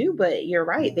wanting to do. But you're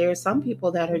right. There are some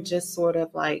people that are just sort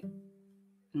of like,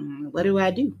 what do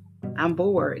I do? I'm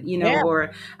bored, Yeah,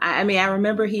 or I mean, I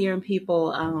remember hearing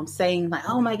people saying like,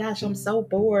 "Oh my gosh, I'm so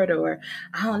bored," or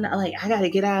I don't know, like I got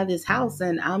to get out of this house,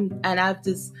 and I've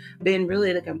just been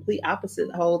really the complete opposite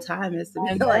the whole time, is to be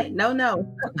I know. like, no, I not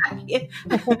yet, like it.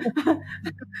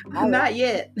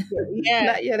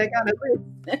 not yet. I gotta live.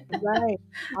 Right.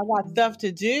 I got stuff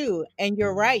to do. And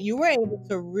you're right. You were able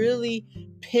to really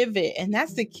pivot. And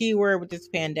that's the key word with this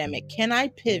pandemic. Can I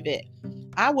pivot?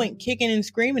 I went kicking and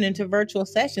screaming into virtual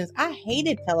sessions. I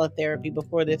hated teletherapy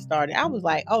before this started. I was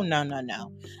like, oh, no, no,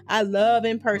 no. I love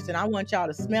in person. I want y'all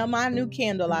to smell my new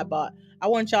candle I bought. I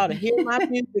want y'all to hear my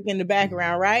music in the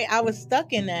background, right? I was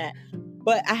stuck in that.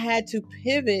 But I had to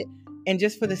pivot. And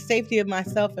just for the safety of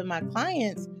myself and my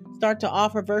clients, start to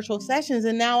offer virtual sessions.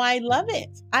 And now I love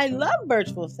it. I love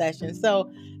virtual sessions. So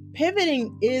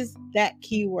pivoting is that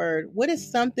key word. What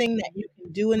is something that you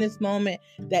can do in this moment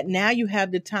that now you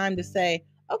have the time to say,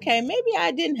 okay, maybe I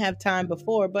didn't have time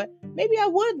before, but maybe I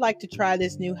would like to try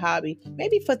this new hobby.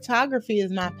 Maybe photography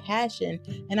is my passion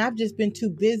and I've just been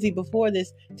too busy before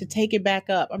this to take it back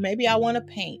up. Or maybe I want to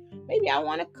paint. Maybe I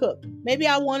want to cook. Maybe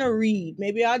I want to read.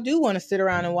 Maybe I do want to sit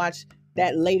around and watch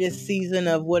that latest season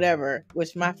of whatever,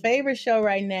 which my favorite show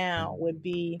right now would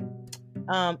be,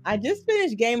 I just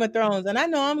finished Game of Thrones and I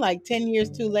know I'm like 10 years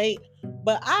too late,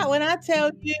 but when I tell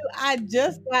you, I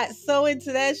just got so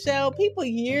into that show. People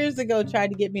years ago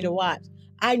tried to get me to watch.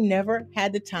 I never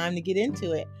had the time to get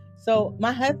into it. So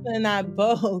my husband and I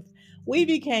both, we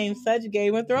became such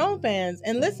Game of Thrones fans.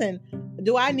 And listen,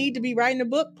 do I need to be writing a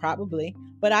book? Probably.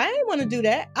 But I didn't want to do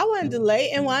that. I wanted to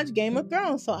lay and watch Game of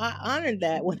Thrones. So I honored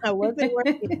that when I wasn't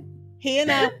working. He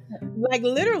and I, like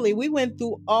literally, we went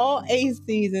through all 8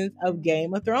 seasons of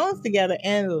Game of Thrones together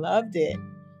and loved it.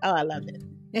 Oh, I loved it.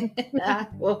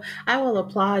 Well, I will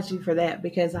applaud you for that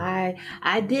because I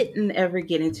didn't ever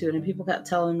get into it, and people kept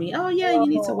telling me, "Oh yeah, you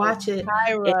need to watch it."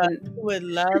 Kyra, And you would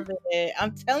love it.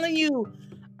 I'm telling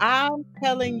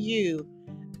you,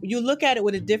 you look at it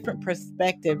with a different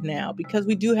perspective now because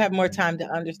we do have more time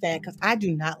to understand. Because I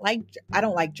don't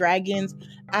like dragons.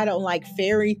 I don't like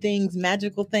fairy things,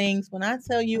 magical things. When I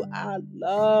tell you, I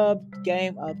love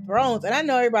Game of Thrones, and I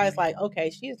know everybody's like, okay,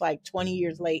 she's like 20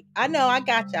 years late. I know, I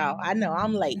got y'all. I know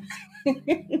I'm late.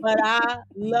 But I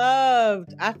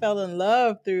fell in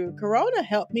love through Corona,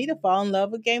 helped me to fall in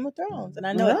love with Game of Thrones. And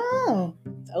I know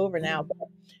it's over now, but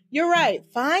you're right.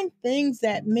 Find things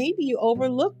that maybe you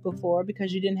overlooked before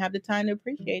because you didn't have the time to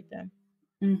appreciate them.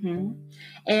 Mm-hmm.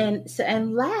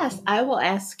 And last, I will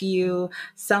ask you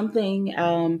something,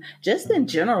 just in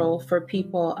general for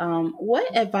people.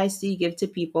 What advice do you give to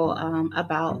people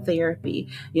about therapy?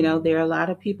 There are a lot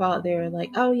of people out there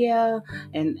like, oh yeah,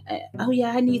 and oh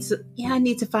yeah, I need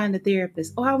to find a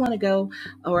therapist, or I want to go,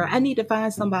 or I need to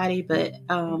find somebody, but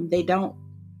they don't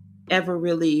ever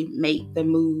really make the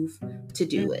move to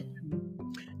do it.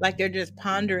 Like they're just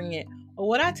pondering it. Well,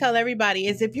 what I tell everybody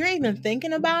is if you're even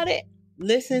thinking about it,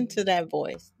 listen to that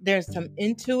voice. There's some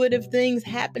intuitive things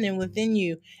happening within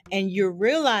you, and you're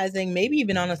realizing, maybe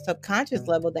even on a subconscious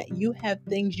level, that you have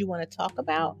things you want to talk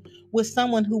about with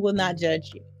someone who will not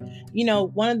judge you.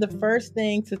 One of the first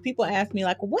things, because people ask me,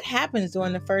 like, well, what happens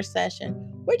during the first session?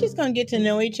 We're just going to get to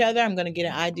know each other. I'm going to get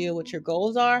an idea what your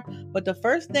goals are. But the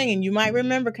first thing, and you might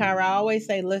remember, Kyra, I always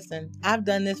say, listen, I've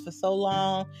done this for so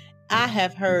long. I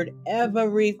have heard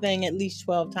everything at least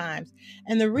 12 times.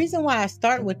 And the reason why I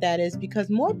start with that is because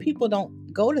more people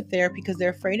don't go to therapy because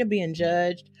they're afraid of being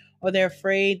judged, or they're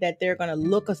afraid that they're going to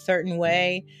look a certain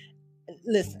way.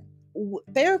 Listen,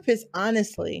 therapists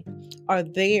honestly are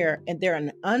there, and they're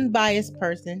an unbiased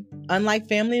person, unlike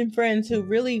family and friends who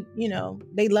really,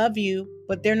 they love you,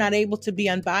 but they're not able to be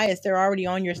unbiased. They're already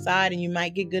on your side, and you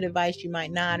might get good advice, you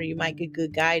might not, or you might get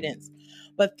good guidance.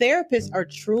 But therapists are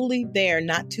truly there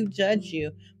not to judge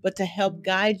you, but to help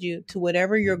guide you to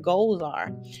whatever your goals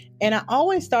are. And I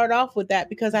always start off with that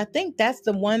because I think that's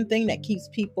the one thing that keeps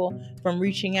people from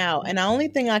reaching out. And the only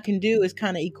thing I can do is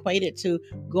kind of equate it to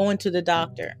going to the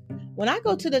doctor. When I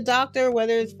go to the doctor,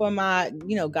 whether it's for my,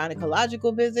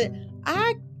 gynecological visit,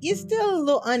 it's still a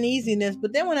little uneasiness.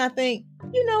 But then when I think,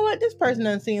 you know what, this person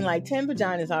done seen like 10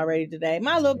 vaginas already today.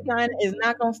 My little vagina is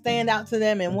not going to stand out to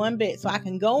them in one bit. So I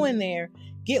can go in there,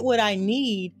 get what I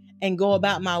need, and go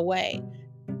about my way.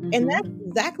 Mm-hmm. And that's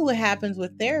exactly what happens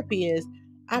with therapy is,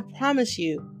 I promise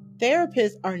you,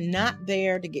 therapists are not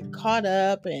there to get caught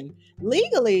up, and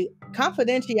legally,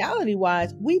 confidentiality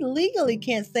wise, we legally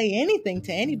can't say anything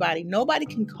to anybody. Nobody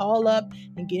can call up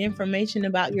and get information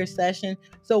about your session.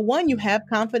 So one, you have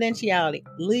confidentiality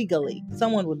legally.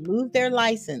 Someone would lose their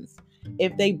license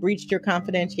if they breached your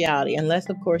confidentiality, unless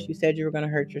of course you said you were going to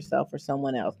hurt yourself or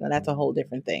someone else. Now that's a whole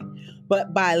different thing.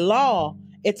 But by law,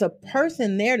 it's a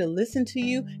person there to listen to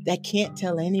you that can't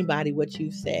tell anybody what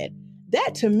you said.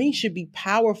 That to me should be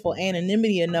powerful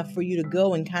anonymity enough for you to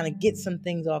go and kind of get some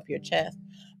things off your chest.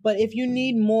 But if you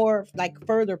need more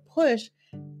further push,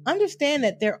 understand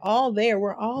that they're all there.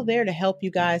 We're all there to help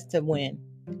you guys to win.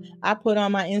 I put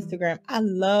on my Instagram, I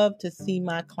love to see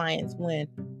my clients win.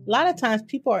 A lot of times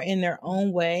people are in their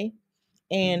own way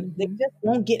and they just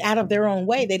won't get out of their own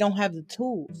way. They don't have the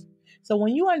tools. So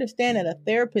when you understand that a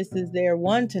therapist is there,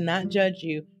 one, to not judge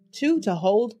you, two, to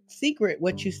hold secret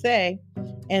what you say,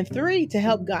 and three, to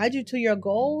help guide you to your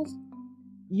goals,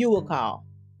 you will call.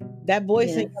 That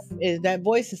voice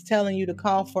is telling you to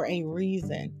call for a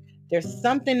reason. There's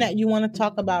something that you want to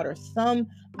talk about, or some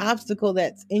obstacle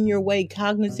that's in your way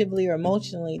cognitively or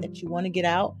emotionally that you want to get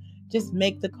out. Just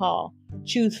make the call.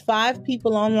 Choose 5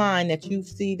 people online that you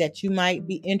see that you might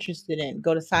be interested in.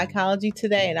 Go to Psychology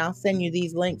Today, and I'll send you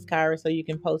these links, Kyra, so you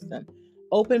can post them.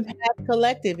 Open Path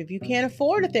Collective. If you can't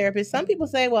afford a therapist, some people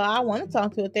say, well, I want to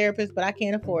talk to a therapist, but I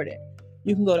can't afford it.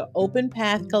 You can go to Open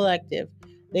Path Collective.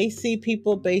 They see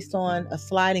people based on a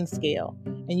sliding scale,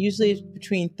 and usually it's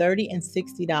between $30 and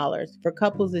 $60. For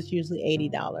couples, it's usually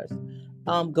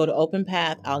 $80. Go to Open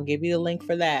Path. I'll give you the link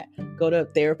for that. Go to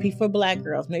Therapy for Black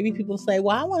Girls. Maybe people say,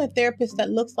 well, I want a therapist that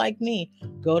looks like me.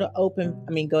 Go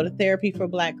to Therapy for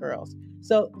Black Girls.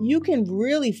 So you can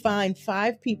really find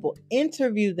 5 people,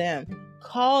 interview them,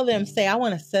 call them, say, I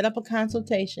want to set up a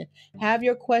consultation, have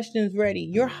your questions ready.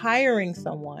 You're hiring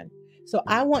someone. So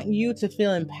I want you to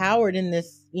feel empowered in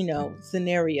this,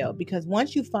 scenario, because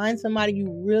once you find somebody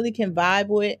you really can vibe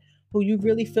with, who you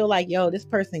really feel like, yo, this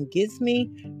person gets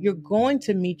me, you're going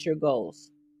to meet your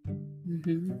goals.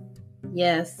 Mm-hmm.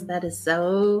 Yes, that is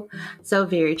so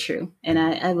very true. And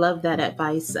I love that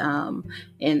advice. And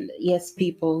yes,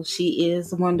 people, she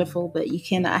is wonderful, but you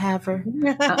cannot have her.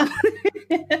 I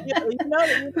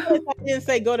didn't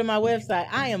say go to my website.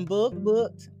 I am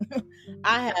booked.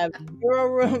 I have zero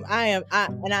room.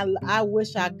 I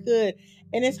wish I could.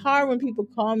 And it's hard when people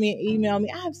call me and email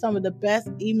me. I have some of the best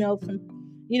emails from,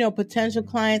 potential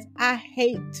clients. I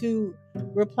hate to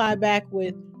reply back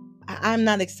with, I'm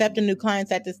not accepting new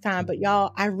clients at this time, but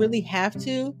y'all, I really have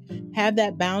to have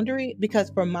that boundary, because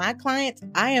for my clients,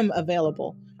 I am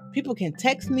available. People can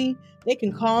text me, they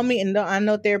can call me, and I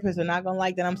know therapists are not going to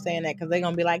like that I'm saying that, because they're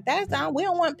going to be like, we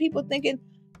don't want people thinking.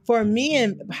 For me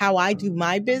and how I do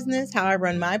my business, how I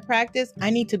run my practice, I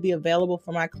need to be available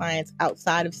for my clients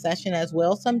outside of session as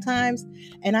well sometimes.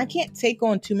 And I can't take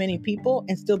on too many people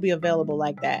and still be available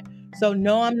like that. So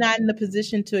no, I'm not in the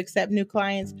position to accept new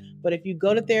clients. But if you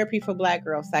go to Therapy for Black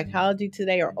Girls, Psychology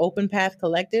Today, or Open Path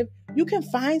Collective, you can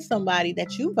find somebody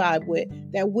that you vibe with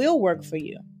that will work for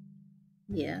you.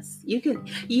 Yes, you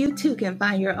too can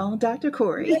find your own Dr.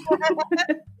 Kori.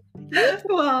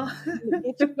 Well,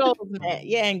 get your goals met.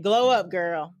 Yeah, and glow up,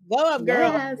 girl. Glow up,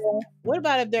 girl. Yes. What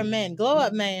about if they're men? Glow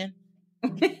up, man.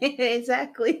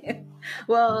 Exactly.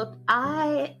 Well,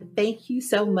 I thank you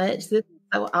so much. This is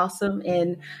so awesome,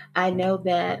 and I know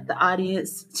that the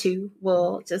audience too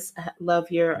will just love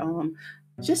your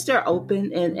just are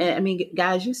open, and I mean,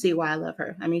 guys, you see why I love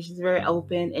her. I mean, she's very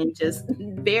open and just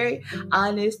very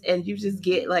honest, and you just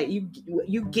get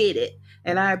you get it,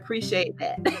 and I appreciate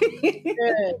that.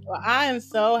 Good. Well, I am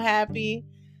so happy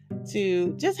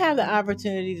to just have the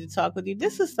opportunity to talk with you.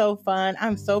 This is so fun.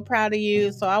 I'm so proud of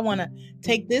you. So I want to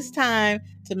take this time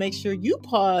to make sure you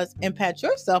pause and pat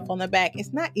yourself on the back.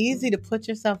 It's not easy to put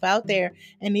yourself out there,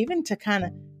 and even to kind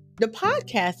of the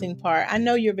podcasting part. I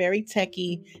know you're very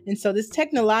techie, and so this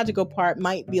technological part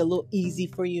might be a little easy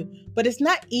for you, but it's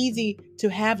not easy to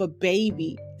have a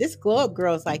baby. This Glow Up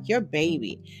Girl is like your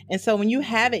baby. And so when you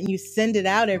have it and you send it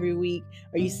out every week,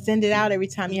 or you send it out every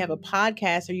time you have a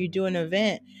podcast or you do an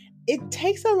event, it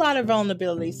takes a lot of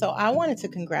vulnerability. So I wanted to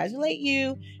congratulate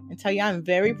you and tell you I'm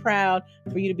very proud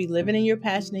for you to be living in your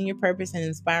passion and your purpose and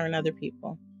inspiring other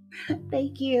people.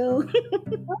 Thank you.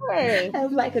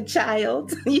 I'm like a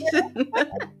child. You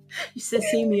should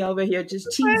see me over here just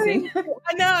cheesing.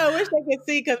 I know. I wish they could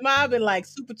see, because Mom been like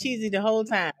super cheesy the whole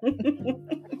time.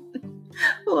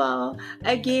 Well,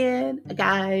 again,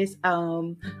 guys,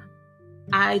 I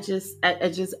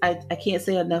can't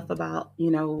say enough about,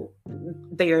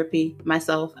 therapy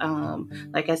myself.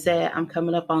 Like I said, I'm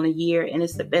coming up on a year, and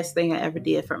it's the best thing I ever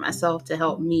did for myself to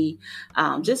help me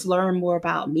just learn more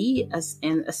about me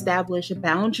and establish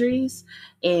boundaries.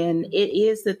 And it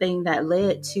is the thing that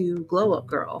led to Glow Up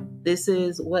Girl. This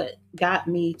is what got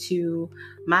me to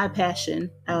my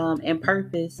passion and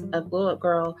purpose of Glow Up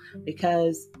Girl,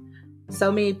 because so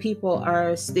many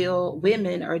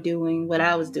women are doing what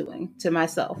I was doing to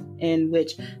myself, in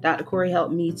which Dr. Kori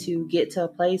helped me to get to a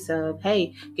place of,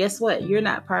 hey, guess what? You're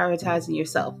not prioritizing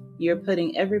yourself. You're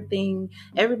putting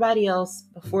everybody else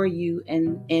before you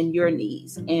and your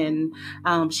needs. And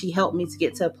she helped me to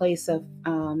get to a place of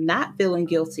not feeling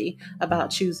guilty about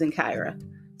choosing Kyra.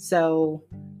 So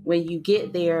when you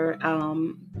get there,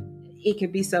 it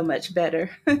can be so much better.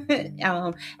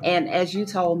 And as you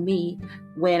told me,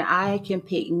 when I can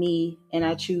pick me and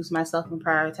I choose myself and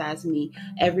prioritize me,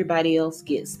 everybody else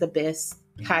gets the best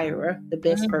Kyra, the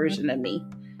best version of me.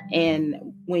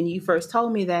 And when you first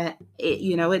told me that,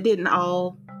 it didn't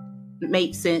all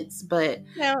make sense, but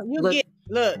now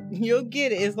you'll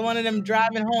get it. It's one of them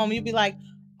driving home. You'll be like,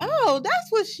 oh,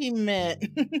 that's what she meant.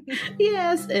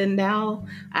 Yes. And now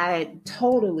I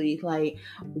totally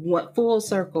went full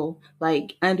circle,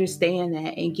 understand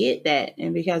that and get that.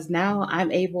 And because now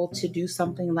I'm able to do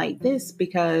something like this,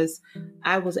 because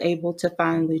I was able to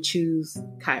finally choose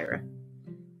Kyra.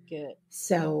 Good.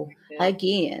 So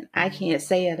again, I can't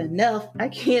say it enough.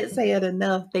 Thank you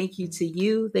to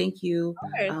you. Thank you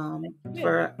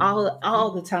for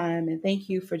all the time. And thank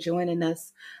you for joining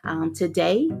us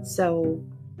today. So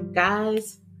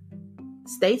guys,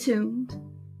 stay tuned.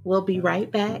 We'll be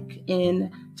right back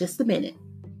in just a minute.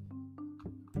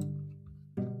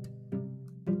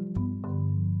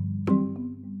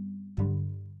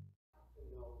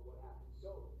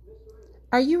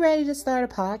 Are you ready to start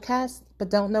a podcast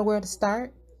but don't know where to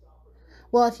start?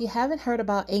 Well, if you haven't heard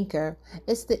about Anchor,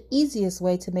 it's the easiest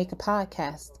way to make a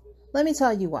podcast. Let me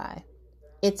tell you why.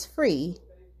 It's free.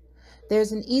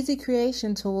 There's an easy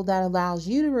creation tool that allows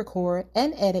you to record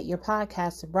and edit your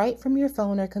podcast right from your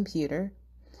phone or computer.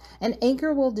 And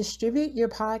Anchor will distribute your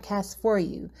podcast for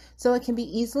you so it can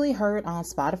be easily heard on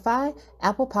Spotify,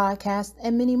 Apple Podcasts,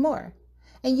 and many more.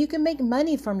 And you can make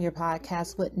money from your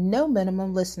podcast with no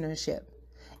minimum listenership.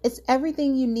 It's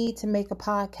everything you need to make a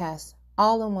podcast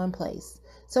all in one place.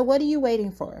 So what are you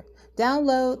waiting for?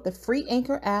 Download the free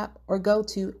Anchor app or go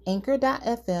to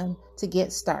anchor.fm to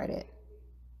get started.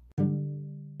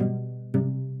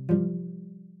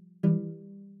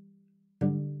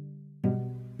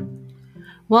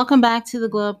 Welcome back to the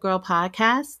Glow Up Girl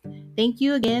Podcast. Thank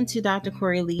you again to Dr.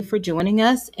 Kori Lee for joining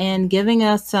us and giving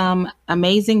us some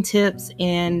amazing tips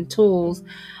and tools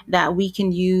that we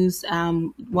can use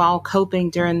while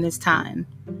coping during this time.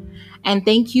 And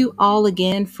thank you all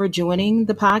again for joining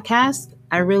the podcast.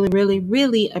 I really, really,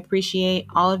 really appreciate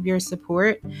all of your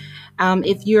support.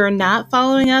 If you're not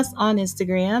following us on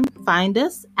Instagram, find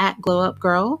us at Glow Up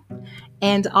Girl.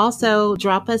 And also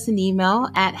drop us an email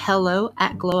at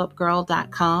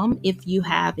hello@glowupgirl.com if you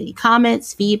have any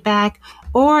comments, feedback,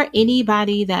 or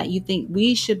anybody that you think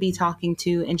we should be talking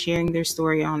to and sharing their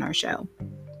story on our show.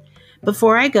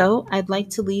 Before I go, I'd like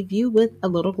to leave you with a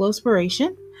little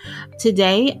glowspiration.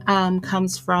 Today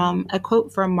comes from a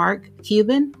quote from Mark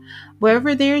Cuban: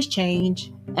 "Wherever there is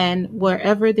change and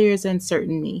wherever there is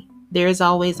uncertainty, there is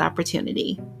always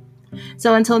opportunity."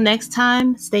 So until next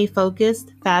time, stay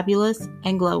focused, fabulous,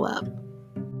 and glow up.